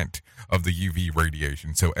 93% of the UV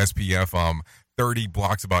radiation. So SPF 30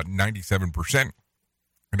 blocks about 97%,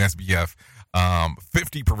 and SPF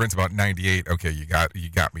 50 prevents about 98. Okay, you got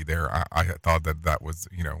me there. I thought that was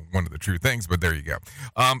one of the true things, but there you go.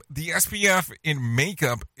 The SPF in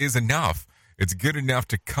makeup is enough. It's good enough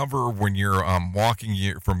to cover when you're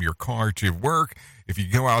walking from your car to work. If you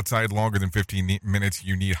go outside longer than 15 minutes,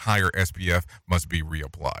 you need higher SPF, must be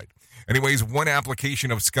reapplied. Anyways, one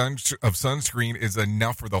application of sunscreen is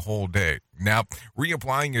enough for the whole day. Now,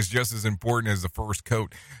 reapplying is just as important as the first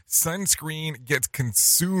coat. Sunscreen gets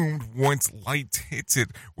consumed once light hits it,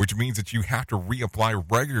 which means that you have to reapply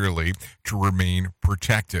regularly to remain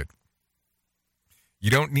protected. You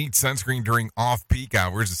don't need sunscreen during off-peak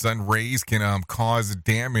hours. The sun rays can cause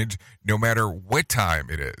damage no matter what time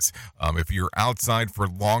it is. If you're outside for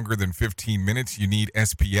longer than 15 minutes, you need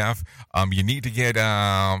SPF. You need to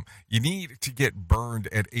get burned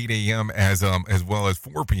at 8 a.m. as well as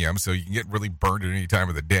 4 p.m. so you can get really burned at any time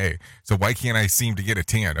of the day. So why can't I seem to get a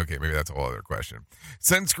tan? Okay, maybe that's a whole other question.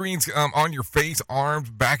 Sunscreens on your face, arms,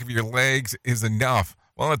 back of your legs is enough.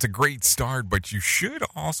 Well, it's a great start, but you should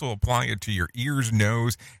also apply it to your ears,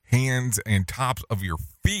 nose, hands, and tops of your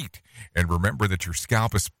feet. And remember that your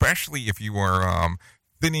scalp, especially if you are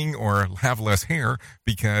thinning or have less hair,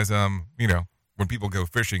 because, when people go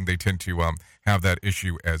fishing, they tend to have that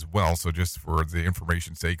issue as well. So just for the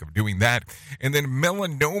information's sake of doing that. And then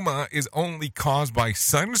melanoma is only caused by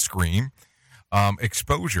sunscreen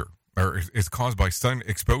exposure. Or is caused by sun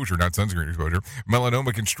exposure, not sunscreen exposure.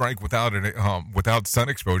 Melanoma can strike without sun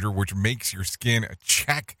exposure, which makes your skin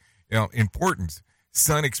check importance.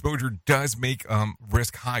 Sun exposure does make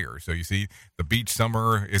risk higher. So you see, the beach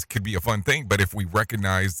summer could be a fun thing, but if we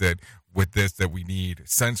recognize that with this that we need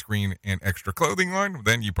sunscreen and extra clothing on,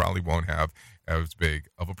 then you probably won't have as big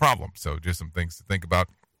of a problem. So just some things to think about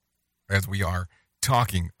as we are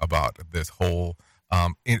talking about this whole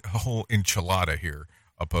enchilada here,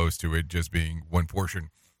 opposed to it just being one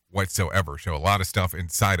portion whatsoever. So a lot of stuff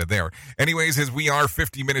inside of there. Anyways, as we are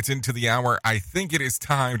 50 minutes into the hour, I think it is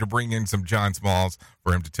time to bring in some John Smalls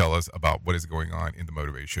for him to tell us about what is going on in the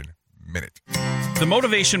Motivation Minute. The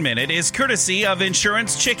Motivation Minute is courtesy of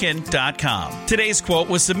InsuranceChicken.com. Today's quote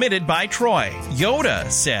was submitted by Troy.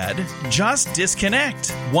 Yoda said, "Just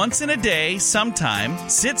disconnect. Once in a day, sometime,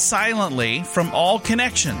 sit silently from all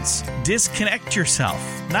connections. Disconnect yourself."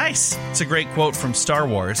 Nice. It's a great quote from Star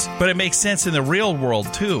Wars, but it makes sense in the real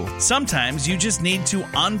world too. Sometimes you just need to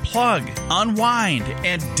unplug, unwind,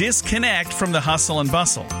 and disconnect from the hustle and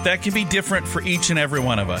bustle. That can be different for each and every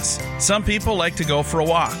one of us. Some people like to go for a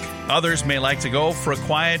walk. Others may like to go for a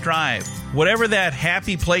quiet drive. Whatever that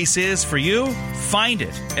happy place is for you, find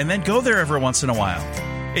it and then go there every once in a while.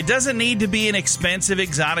 It doesn't need to be an expensive,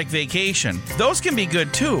 exotic vacation. Those can be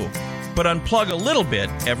good too, but unplug a little bit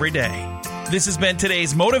every day. This has been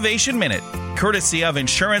today's Motivation Minute, courtesy of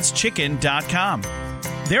InsuranceChicken.com.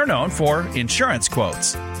 They're known for insurance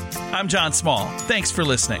quotes. I'm John Small. Thanks for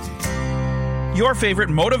listening. Your favorite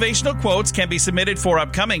motivational quotes can be submitted for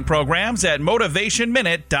upcoming programs at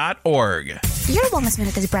motivationminute.org. Your Wellness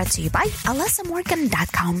Minute is brought to you by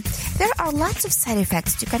AlessaMorgan.com. There are lots of side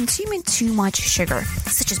effects to consuming too much sugar,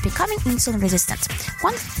 such as becoming insulin resistant.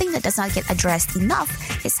 One thing that does not get addressed enough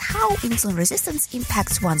is how insulin resistance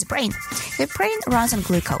impacts one's brain. The brain runs on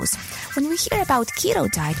glucose. When we hear about keto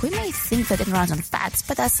diet, we may think that it runs on fats,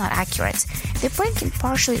 but that's not accurate. The brain can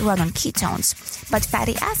partially run on ketones, but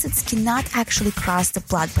fatty acids cannot actually cross the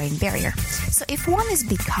blood-brain barrier. So if one is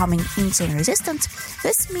becoming insulin resistant,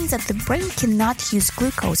 this means that the brain cannot use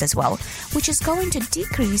glucose as well, which is going to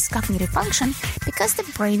decrease cognitive function because the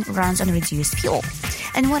brain runs on reduced fuel.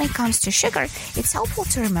 And when it comes to sugar, it's helpful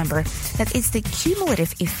to remember that it's the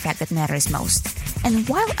cumulative effect that matters most. And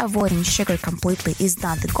while avoiding sugar completely is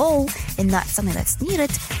not the goal and not something that's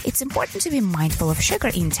needed, it's important to be mindful of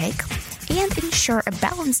sugar intake and ensure a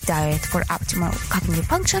balanced diet for optimal cognitive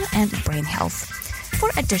function and brain health. For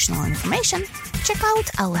additional information, check out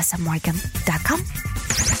AlessaMorgan.com.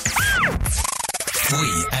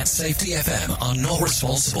 We at Safety FM are not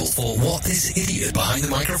responsible for what this idiot behind the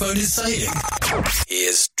microphone is saying. He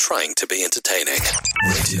is trying to be entertaining.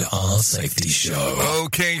 Rated R Safety Show.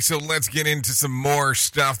 Okay, so let's get into some more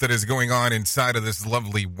stuff that is going on inside of this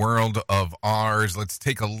lovely world of ours. Let's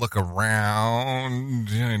take a look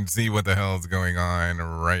around and see what the hell is going on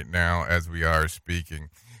right now as we are speaking.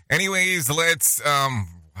 Anyways, let's,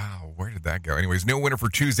 wow, where did that go? Anyways, no winner for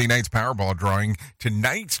Tuesday night's Powerball drawing.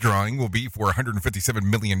 Tonight's drawing will be for a $157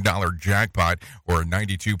 million jackpot or a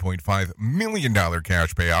 $92.5 million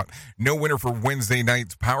cash payout. No winner for Wednesday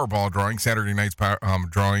night's Powerball drawing. Saturday night's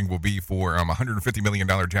drawing will be for a $150 million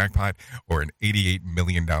jackpot or an $88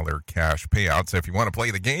 million cash payout. So if you want to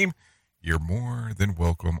play the game, you're more than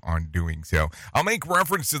welcome on doing so. I'll make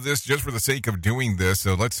reference to this just for the sake of doing this.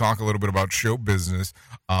 So let's talk a little bit about show business,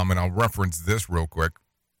 and I'll reference this real quick.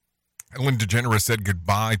 Ellen DeGeneres said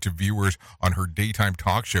goodbye to viewers on her daytime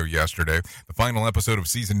talk show yesterday. The final episode of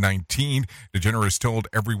season 19, DeGeneres told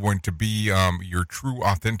everyone to be your true,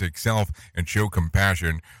 authentic self and show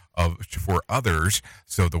compassion for others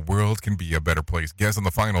so the world can be a better place. Guests on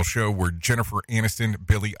the final show were Jennifer Aniston,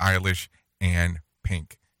 Billie Eilish, and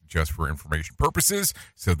Pink. Just for information purposes.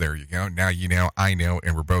 So there you go. Now you know, I know,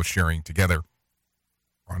 and we're both sharing together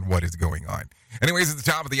on what is going on. Anyways, at the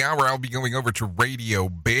top of the hour, I'll be going over to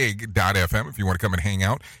radiobig.fm if you want to come and hang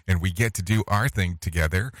out, and we get to do our thing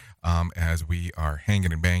together as we are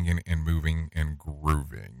hanging and banging and moving and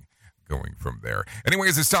grooving. Going from there.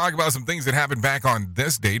 Anyways, let's talk about some things that happened back on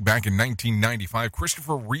this date. Back in 1995,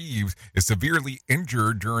 Christopher Reeves is severely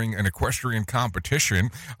injured during an equestrian competition.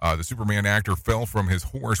 The Superman actor fell from his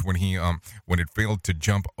horse when it failed to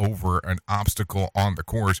jump over an obstacle on the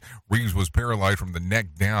course. Reeves was paralyzed from the neck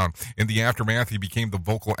down. In the aftermath, he became the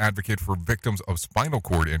vocal advocate for victims of spinal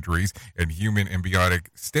cord injuries and human embryonic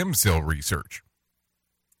stem cell research.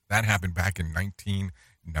 That happened back in 1995.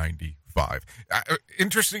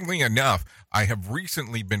 Interestingly enough, I have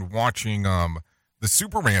recently been watching the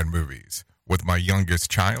Superman movies with my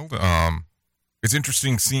youngest child. It's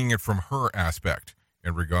interesting seeing it from her aspect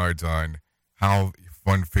in regards on how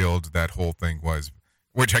fun-filled that whole thing was,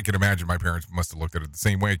 which I can imagine my parents must have looked at it the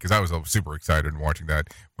same way because I was super excited in watching that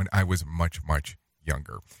when I was much, much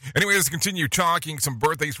younger. Anyway, let's continue talking. Some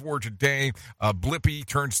birthdays for today. Blippi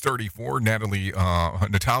turns 34.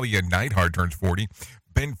 Natalia Neidhart turns 40.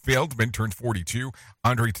 Ben Feldman turns 42.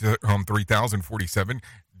 Andre 3000, 47.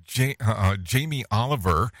 Jamie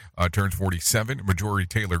Oliver turns 47. Marjorie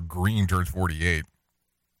Taylor Greene turns 48.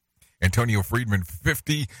 Antonio Friedman,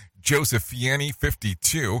 50. Joseph Fieni,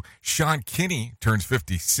 52. Sean Kinney turns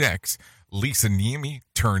 56. Lisa Niemi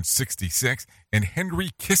turns 66. And Henry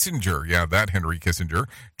Kissinger, Henry Kissinger,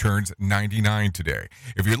 turns 99 today.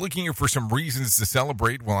 If you're looking for some reasons to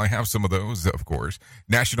celebrate, well, I have some of those, of course.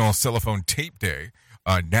 National Cellophane Tape Day.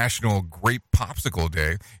 National Grape Popsicle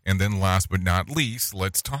Day, and then last but not least,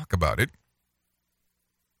 let's talk about it.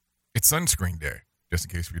 It's Sunscreen Day, just in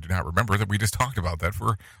case we did not remember that we just talked about that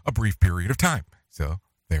for a brief period of time. So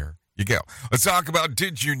there you go. Let's talk about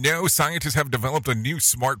Did You Know? Scientists have developed a new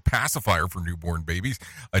smart pacifier for newborn babies.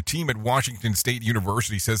 A team at Washington State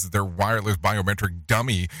University says that their wireless biometric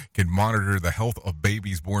dummy can monitor the health of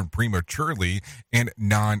babies born prematurely and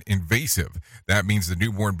non-invasive. That means the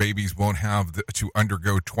newborn babies won't have to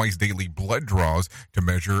undergo twice daily blood draws to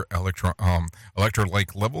measure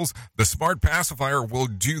electrolyte levels. The smart pacifier will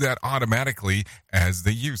do that automatically as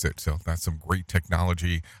they use it. So that's some great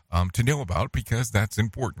technology to know about because that's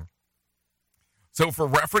important. So for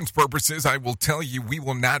reference purposes, I will tell you we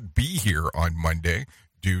will not be here on Monday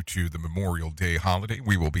due to the Memorial Day holiday.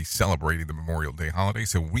 We will be celebrating the Memorial Day holiday,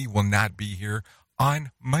 so we will not be here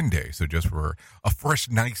on Monday. So just for a fresh,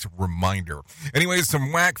 nice reminder. Anyways,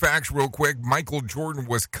 some whack facts real quick. Michael Jordan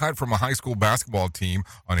was cut from a high school basketball team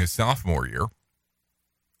on his sophomore year.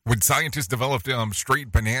 When scientists developed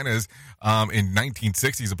straight bananas in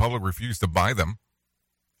 1960s, the public refused to buy them.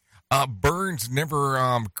 Birds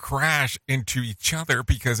never crash into each other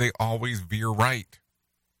because they always veer right.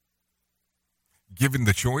 Given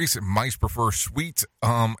the choice, mice prefer sweets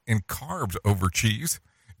and carbs over cheese.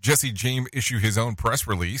 Jesse James issued his own press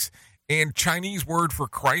release. And Chinese word for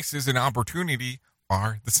crisis and opportunity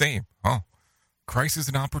are the same. Crisis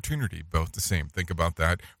and opportunity, both the same. Think about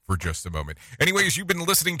that for just a moment. Anyways, you've been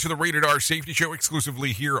listening to the Rated R Safety Show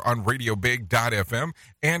exclusively here on RadioBig.fm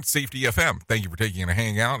and Safety FM. Thank you for taking a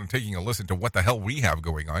hangout and taking a listen to what the hell we have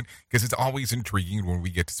going on, because it's always intriguing when we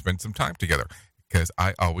get to spend some time together, because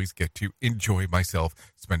I always get to enjoy myself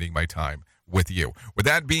spending my time with you. With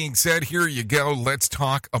that being said, here you go. Let's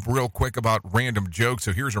talk up real quick about random jokes.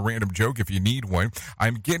 So here's a random joke if you need one.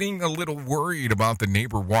 I'm getting a little worried about the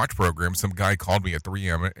Neighbor Watch program. Some guy called me at 3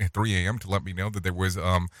 a.m. to let me know that there was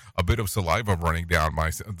a bit of saliva running down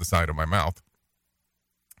the side of my mouth.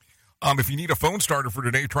 If you need a phone starter for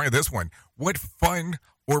today, try this one. What fun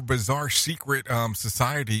or bizarre secret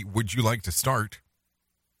society would you like to start?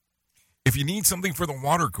 If you need something for the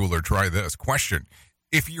water cooler, try this. Question.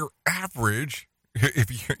 If you're average,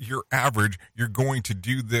 you're going to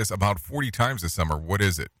do this about 40 times this summer. What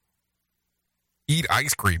is it? Eat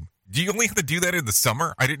ice cream. Do you only have to do that in the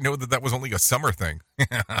summer? I didn't know that was only a summer thing.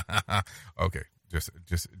 Okay, just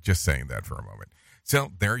saying that for a moment.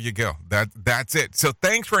 So there you go. That's it. So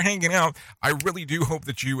thanks for hanging out. I really do hope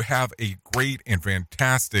that you have a great and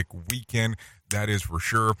fantastic weekend. That is for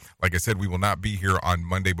sure. Like I said, we will not be here on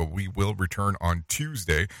Monday, but we will return on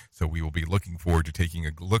Tuesday. So we will be looking forward to taking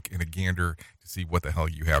a look and a gander to see what the hell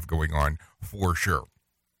you have going on for sure.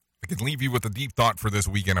 I can leave you with a deep thought for this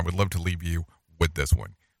weekend. I would love to leave you with this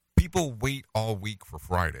one. People wait all week for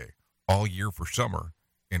Friday, all year for summer,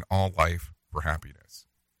 and all life for happiness.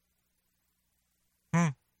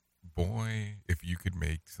 Boy, if you could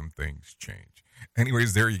make some things change.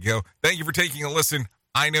 Anyways, there you go. Thank you for taking a listen.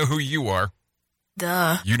 I know who you are.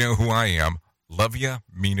 Duh. You know who I am. Love ya,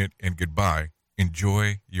 mean it, and goodbye.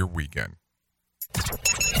 Enjoy your weekend.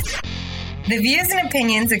 The views and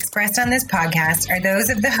opinions expressed on this podcast are those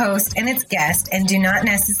of the host and its guest and do not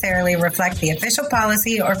necessarily reflect the official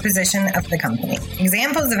policy or position of the company.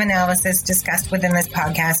 Examples of analysis discussed within this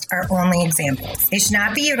podcast are only examples. They should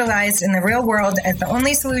not be utilized in the real world as the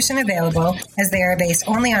only solution available, as they are based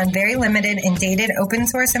only on very limited and dated open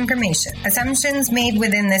source information. Assumptions made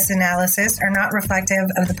within this analysis are not reflective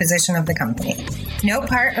of the position of the company. No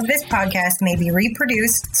part of this podcast may be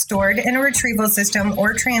reproduced, stored in a retrieval system,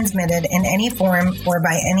 or transmitted in any form or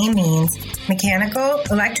by any means, mechanical,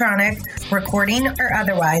 electronic, recording, or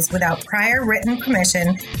otherwise, without prior written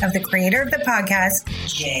permission of the creator of the podcast,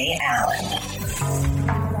 Jay Allen.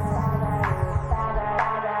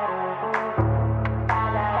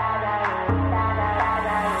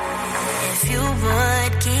 If you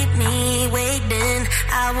would keep me waiting,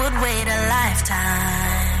 I would wait a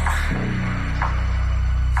lifetime.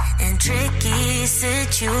 In tricky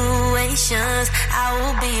situations, I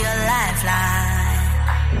will be a lifeline.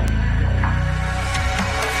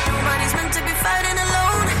 Nobody's meant to be fighting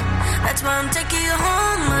alone. That's why I'm taking you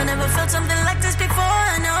home. I never felt something like this before,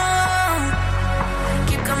 I know.